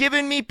 He's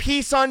given me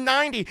peace on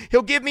 90.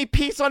 He'll give me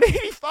peace on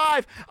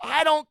 85.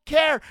 I don't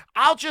care.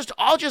 I'll just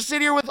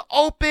sit here with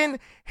open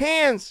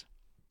hands.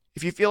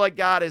 If you feel like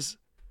God is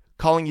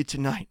calling you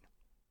tonight,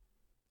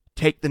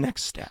 take the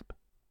next step.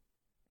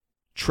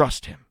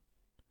 Trust him.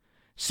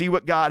 See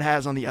what God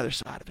has on the other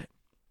side of it.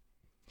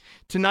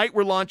 Tonight,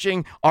 we're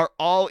launching our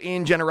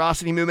All-In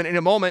Generosity Movement. In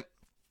a moment,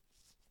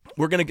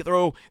 we're going to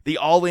throw the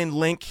All-In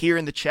link here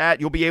in the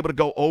chat. You'll be able to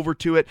go over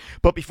to it.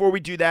 But before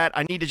we do that,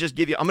 I need to just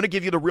I'm going to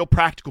give you the real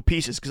practical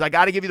pieces because I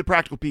got to give you the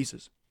practical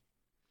pieces.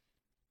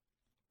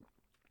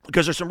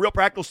 Because there's some real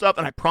practical stuff,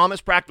 and I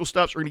promise practical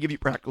stuff, so we're going to give you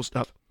practical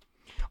stuff.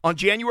 On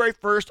January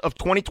 1st of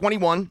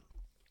 2021,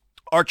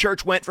 our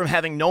church went from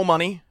having no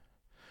money,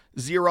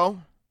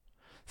 0,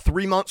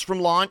 3 months from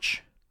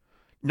launch,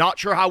 not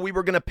sure how we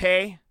were going to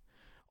pay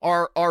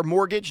our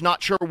mortgage,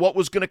 not sure what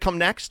was going to come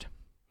next.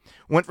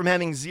 Went from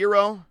having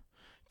 0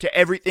 to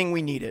everything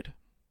we needed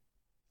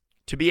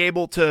to be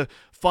able to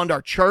fund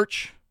our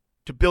church,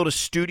 to build a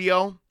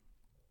studio,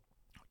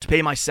 to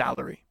pay my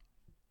salary.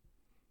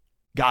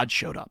 God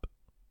showed up.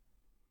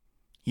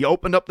 He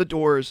opened up the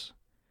doors,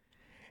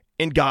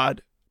 and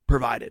God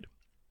provided.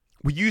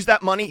 We used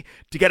that money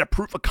to get a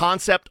proof of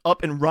concept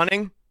up and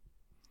running.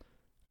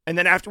 And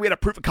then after we had a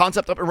proof of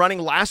concept up and running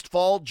last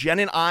fall, Jen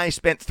and I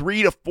spent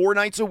 3 to 4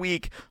 nights a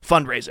week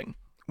fundraising.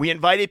 We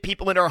invited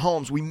people into our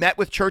homes. We met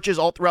with churches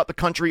all throughout the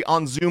country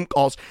on Zoom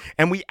calls,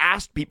 and we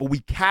asked people, we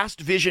cast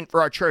vision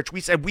for our church.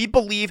 We said, we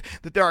believe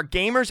that there are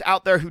gamers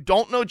out there who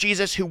don't know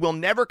Jesus, who will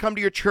never come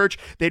to your church.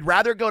 They'd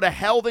rather go to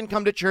hell than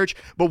come to church,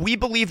 but we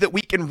believe that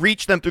we can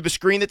reach them through the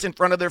screen that's in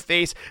front of their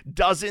face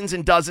dozens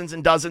and dozens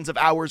and dozens of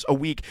hours a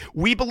week.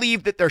 We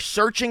believe that they're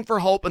searching for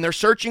hope and they're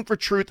searching for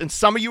truth, and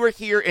some of you are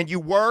here and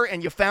you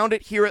found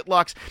it here at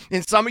Lux,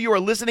 and some of you are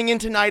listening in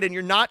tonight and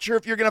you're not sure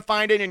if you're going to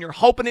find it and you're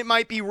hoping it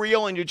might be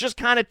real and you're just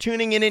kind of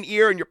tuning in an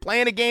ear and you're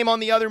playing a game on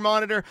the other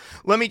monitor.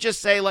 Let me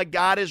just say, like,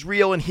 God is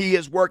real and he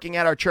is working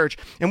at our church.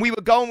 And we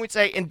would go and we'd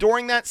say, and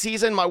during that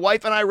season, my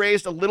wife and I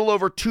raised a little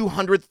over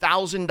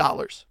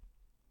 $200,000.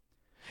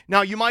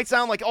 Now, you might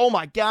sound like, oh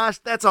my gosh,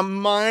 that's a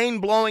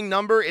mind-blowing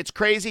number. It's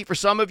crazy. For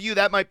some of you,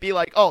 that might be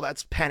like, oh,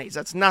 that's pennies.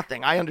 That's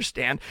nothing. I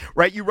understand,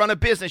 right? You run a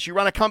business, you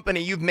run a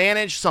company, you've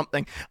managed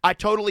something. I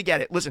totally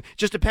get it. Listen,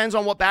 just depends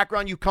on what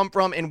background you come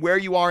from and where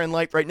you are in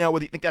life right now,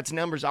 whether you think that's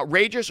numbers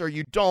outrageous or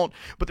you don't.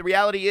 But the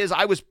reality is,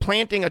 I was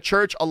planting a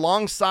church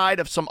alongside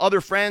of some other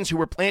friends who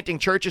were planting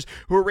churches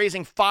who were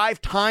raising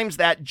 5 times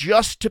that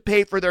just to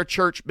pay for their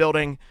church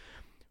building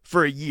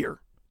for a year.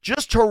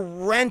 Just to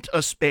rent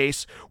a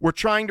space, we're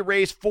trying to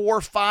raise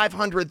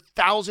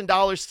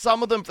 $400,000-$500,000.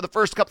 Some of them for the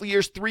first couple of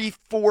years,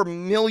 $3-4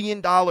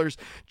 million,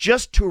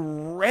 just to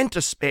rent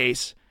a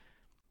space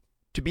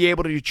to be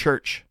able to do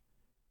church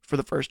for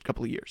the first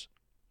couple of years.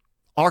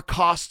 Our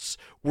costs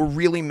were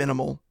really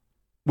minimal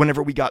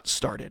whenever we got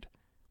started,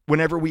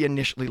 whenever we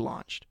initially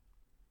launched.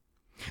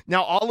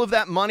 Now, all of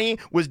that money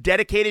was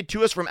dedicated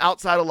to us from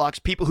outside of Lux,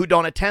 people who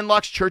don't attend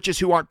Lux, churches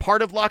who aren't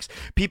part of Lux,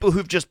 people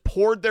who've just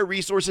poured their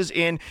resources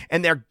in,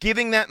 and they're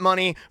giving that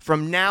money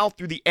from now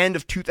through the end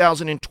of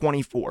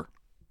 2024.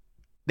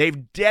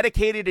 They've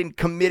dedicated and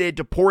committed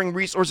to pouring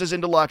resources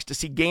into Lux to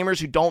see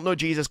gamers who don't know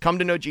Jesus come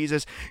to know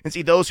Jesus, and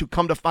see those who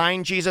come to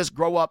find Jesus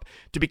grow up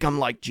to become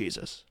like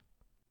Jesus.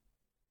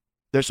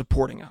 They're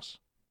supporting us.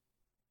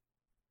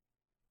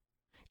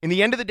 In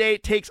the end of the day,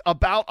 it takes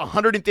about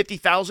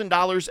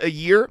 $150,000 a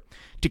year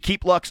to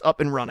keep Lux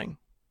up and running.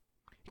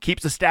 It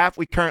keeps the staff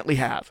we currently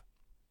have.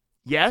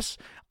 Yes,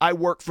 I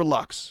work for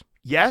Lux.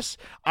 Yes,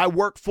 I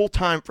work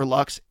full-time for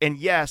Lux. And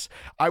yes,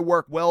 I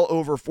work well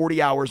over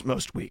 40 hours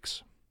most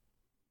weeks.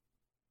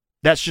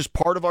 That's just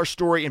part of our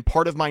story and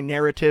part of my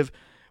narrative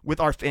with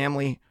our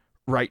family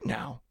right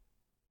now.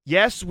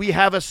 Yes, we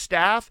have a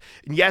staff,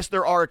 and yes,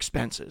 there are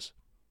expenses.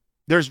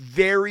 There's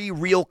very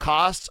real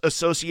costs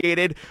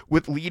associated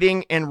with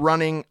leading and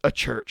running a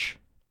church.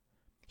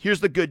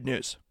 Here's the good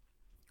news.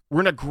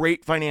 We're in a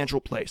great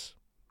financial place.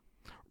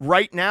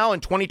 Right now in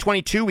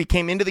 2022, we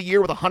came into the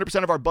year with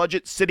 100% of our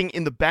budget sitting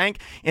in the bank.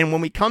 And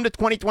when we come to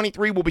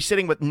 2023, we'll be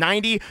sitting with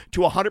 90 to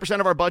 100%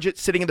 of our budget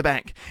sitting in the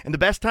bank. And the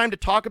best time to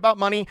talk about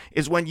money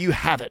is when you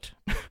have it.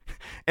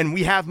 And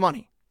we have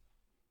money.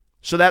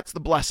 So that's the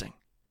blessing.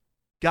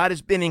 God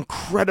has been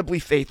incredibly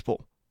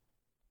faithful.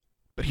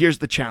 But here's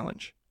the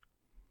challenge.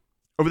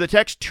 Over the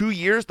next 2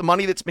 years, the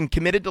money that's been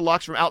committed to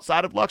Lux from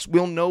outside of Lux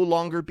will no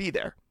longer be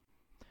there.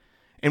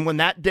 And when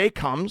that day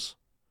comes,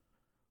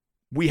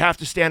 we have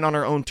to stand on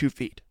our own 2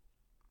 feet.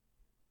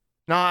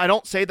 Now, I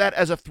don't say that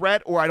as a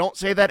threat or I don't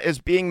say that as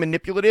being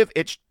manipulative.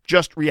 It's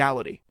just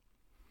reality.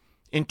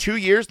 In 2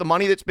 years, the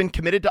money that's been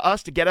committed to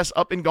us to get us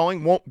up and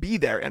going won't be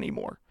there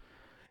anymore.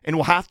 And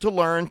we'll have to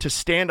learn to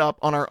stand up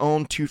on our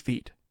own 2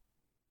 feet.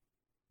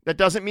 That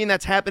doesn't mean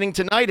that's happening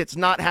tonight. It's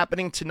not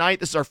happening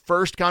tonight. This is our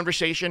first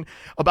conversation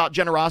about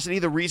generosity.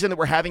 The reason that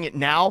we're having it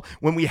now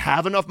when we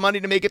have enough money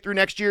to make it through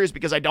next year is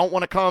because I don't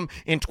want to come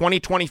in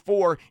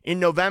 2024 in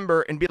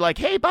November and be like,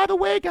 hey, by the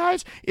way,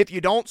 guys, if you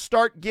don't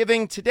start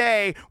giving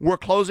today, we're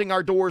closing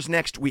our doors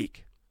next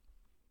week.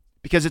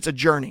 Because it's a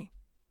journey.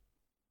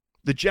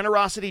 The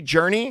generosity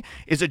journey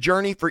is a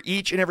journey for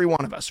each and every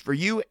one of us, for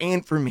you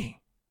and for me.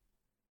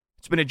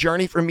 It's been a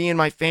journey for me and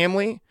my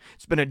family.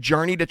 It's been a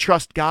journey to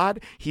trust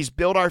God. He's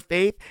built our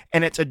faith,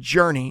 and it's a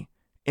journey,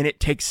 and it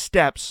takes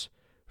steps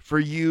for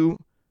you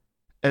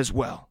as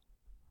well.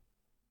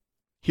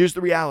 Here's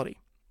the reality.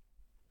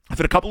 If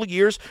in a couple of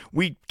years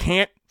we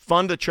can't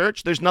fund the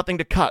church, there's nothing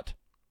to cut.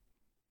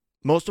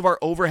 Most of our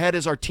overhead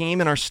is our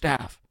team and our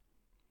staff.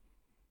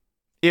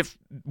 If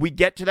we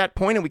get to that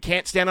point and we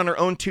can't stand on our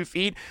own 2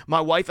 feet, my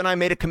wife and I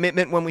made a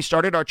commitment when we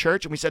started our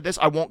church, and we said this: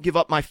 I won't give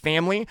up my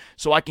family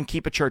so I can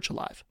keep a church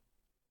alive.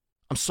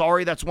 I'm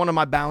sorry, that's one of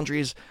my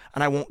boundaries,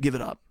 and I won't give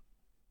it up.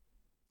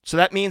 So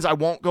that means I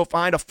won't go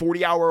find a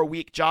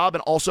 40-hour-a-week job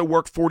and also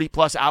work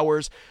 40-plus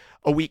hours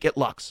a week at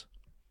Lux.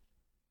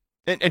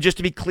 And just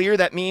to be clear,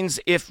 that means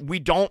if we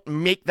don't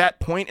make that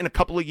point in a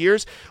couple of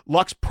years,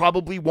 Lux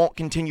probably won't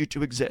continue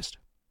to exist.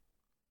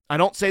 I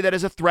don't say that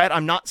as a threat.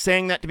 I'm not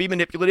saying that to be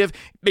manipulative.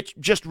 It's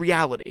just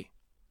reality.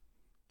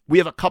 We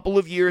have a couple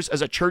of years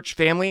as a church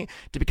family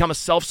to become a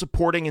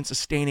self-supporting and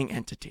sustaining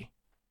entity.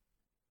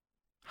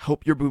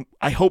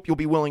 I hope you'll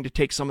be willing to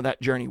take some of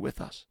that journey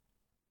with us.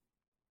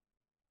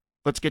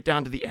 Let's get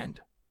down to the end.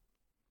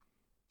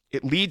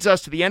 It leads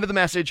us to the end of the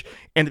message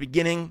and the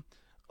beginning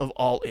of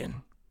All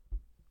In.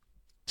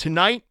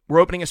 Tonight,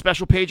 we're opening a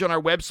special page on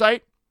our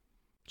website.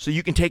 so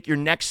you can take your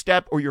next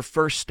step or your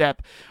first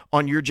step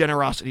on your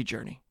generosity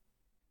journey.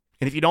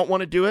 And if you don't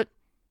want to do it,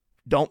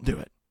 don't do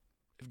it.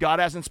 If God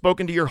hasn't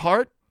spoken to your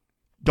heart,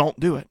 don't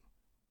do it.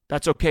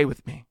 That's okay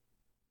with me.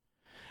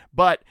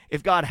 But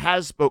if God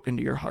has spoken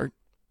to your heart,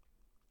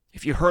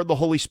 if you heard the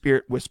Holy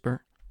Spirit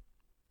whisper,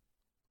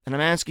 then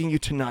I'm asking you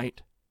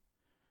tonight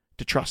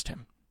to trust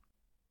him.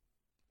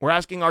 We're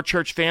asking our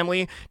church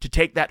family to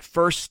take that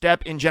first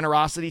step in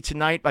generosity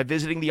tonight by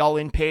visiting the All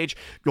In page.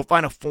 You'll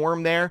find a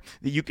form there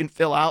that you can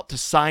fill out to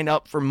sign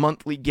up for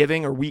monthly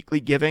giving or weekly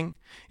giving.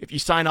 If you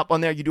sign up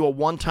on there, you do a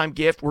one-time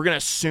gift. We're going to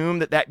assume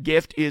that that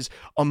gift is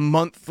a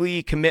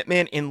monthly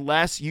commitment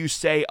unless you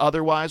say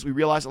otherwise. We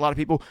realize a lot of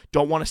people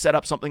don't want to set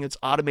up something that's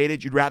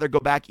automated. You'd rather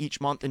go back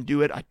each month and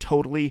do it. I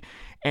totally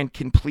and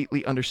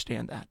completely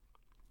understand that.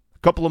 A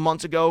couple of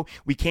months ago,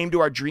 we came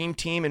to our dream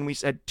team and we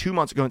said, 2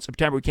 months ago in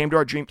September, we came to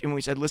our dream team and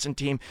we said, listen,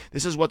 team,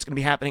 this is what's going to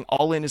be happening.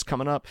 All In is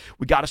coming up.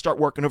 We got to start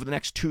working over the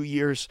next 2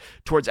 years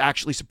towards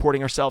actually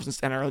supporting ourselves and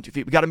standing on our own 2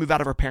 feet. We got to move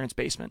out of our parents'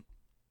 basement,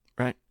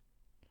 right?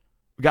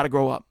 We got to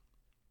grow up.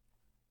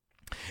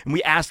 And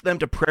we asked them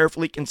to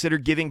prayerfully consider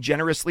giving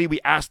generously. We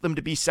asked them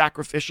to be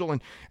sacrificial.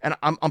 And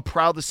I'm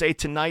proud to say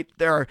tonight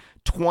there are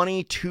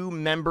 22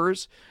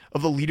 members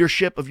of the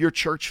leadership of your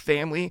church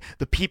family,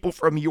 the people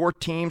from your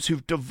teams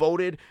who've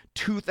devoted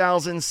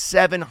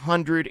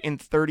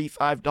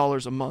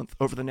 $2,735 a month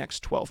over the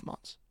next 12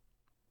 months.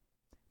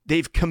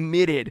 They've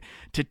committed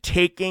to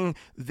taking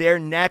their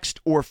next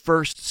or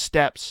first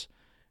steps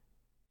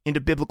into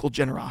biblical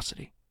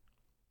generosity,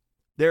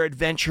 their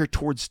adventure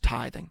towards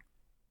tithing,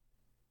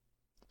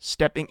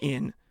 stepping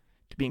in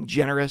to being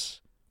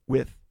generous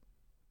with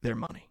their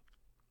money.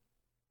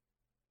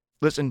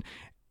 Listen,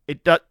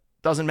 it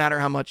doesn't matter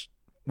how much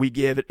we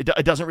give.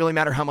 It doesn't really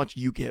matter how much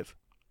you give.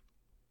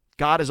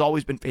 God has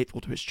always been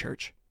faithful to his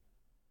church.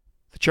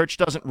 The church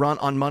doesn't run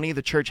on money.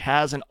 The church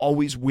has and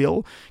always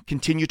will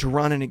continue to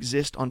run and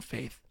exist on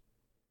faith.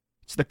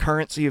 It's the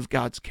currency of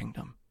God's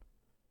kingdom.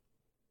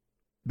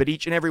 But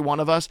each and every one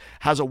of us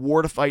has a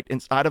war to fight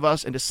inside of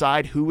us and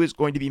decide who is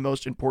going to be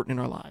most important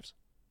in our lives.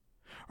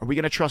 Are we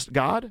going to trust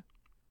God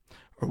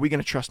or are we going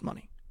to trust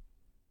money?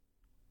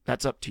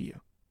 That's up to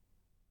you.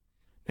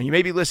 And you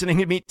may be listening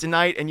to me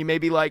tonight and you may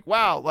be like,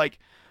 wow,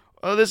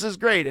 oh, this is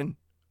great.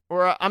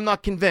 Or I'm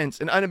not convinced.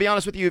 And to be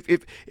honest with you,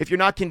 if you're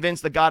not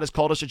convinced that God has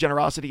called us to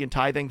generosity and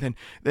tithing,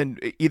 then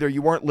either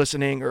you weren't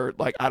listening or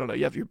I don't know,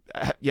 you have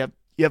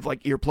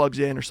earplugs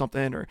in or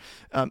something, or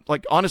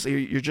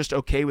honestly, you're just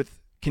okay with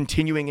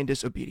continuing in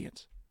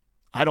disobedience.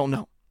 I don't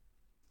know.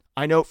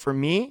 I know for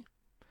me,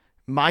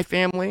 my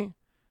family,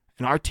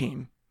 and our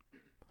team,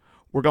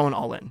 we're going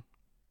all in.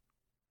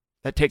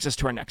 That takes us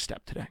to our next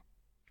step today.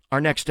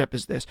 Our next step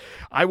is this.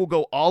 I will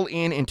go all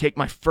in and take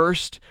my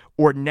first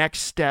or next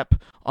step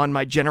on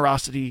my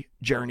generosity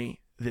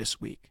journey this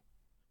week.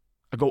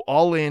 I go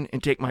all in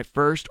and take my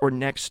first or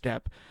next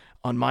step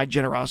on my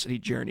generosity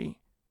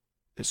journey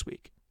this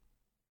week.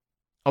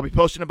 I'll be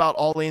posting about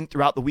All In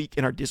throughout the week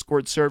in our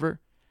Discord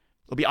server.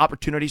 There'll be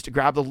opportunities to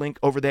grab the link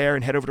over there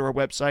and head over to our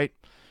website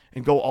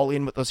and go all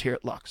in with us here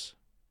at Lux.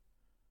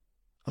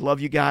 I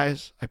love you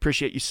guys. I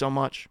appreciate you so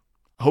much.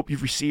 I hope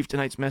you've received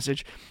tonight's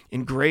message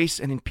in grace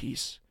and in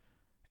peace.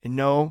 And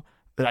know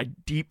that I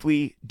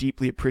deeply,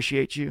 deeply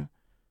appreciate you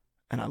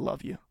and I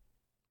love you.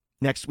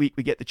 Next week,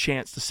 we get the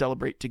chance to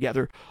celebrate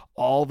together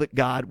all that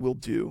God will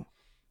do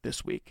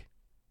this week.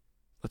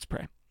 Let's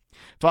pray.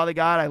 Father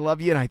God, I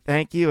love you and I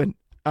thank you. And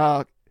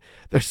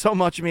there's so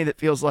much of me that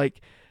feels like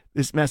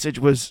this message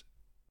was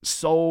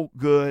so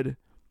good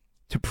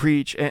to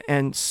preach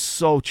and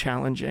so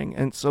challenging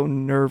and so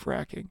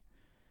nerve-wracking.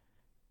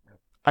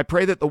 I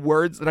pray that the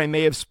words that I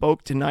may have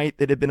spoke tonight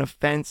that have been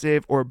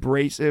offensive or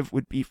abrasive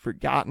would be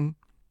forgotten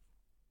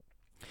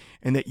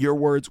and that your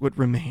words would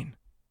remain.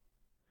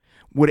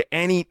 Would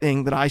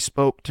anything that I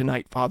spoke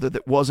tonight, Father,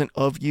 that wasn't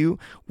of you,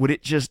 would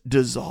it just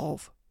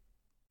dissolve?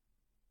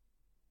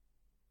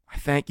 I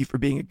thank you for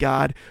being a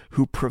God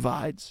who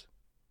provides.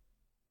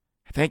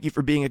 I thank you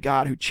for being a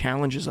God who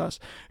challenges us.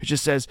 It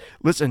just says,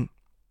 listen,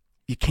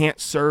 you can't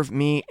serve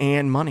me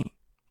and money.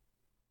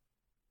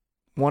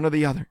 One or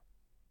the other.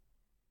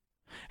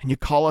 And you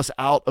call us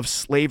out of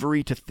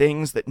slavery to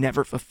things that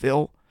never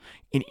fulfill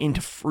and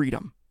into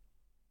freedom.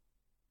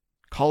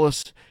 Call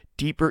us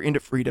deeper into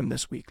freedom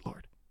this week,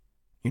 Lord.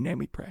 In your name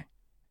we pray.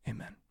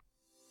 Amen.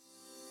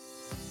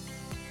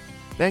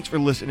 Thanks for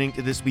listening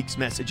to this week's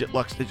message at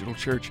Lux Digital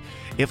Church.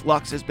 If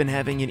Lux has been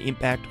having an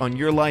impact on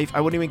your life,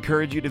 I want to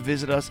encourage you to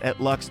visit us at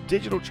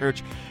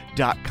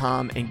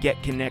luxdigitalchurch.com and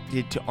get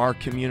connected to our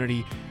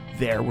community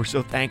there. We're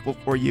so thankful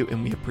for you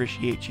and we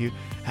appreciate you.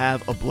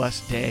 Have a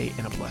blessed day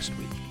and a blessed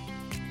week.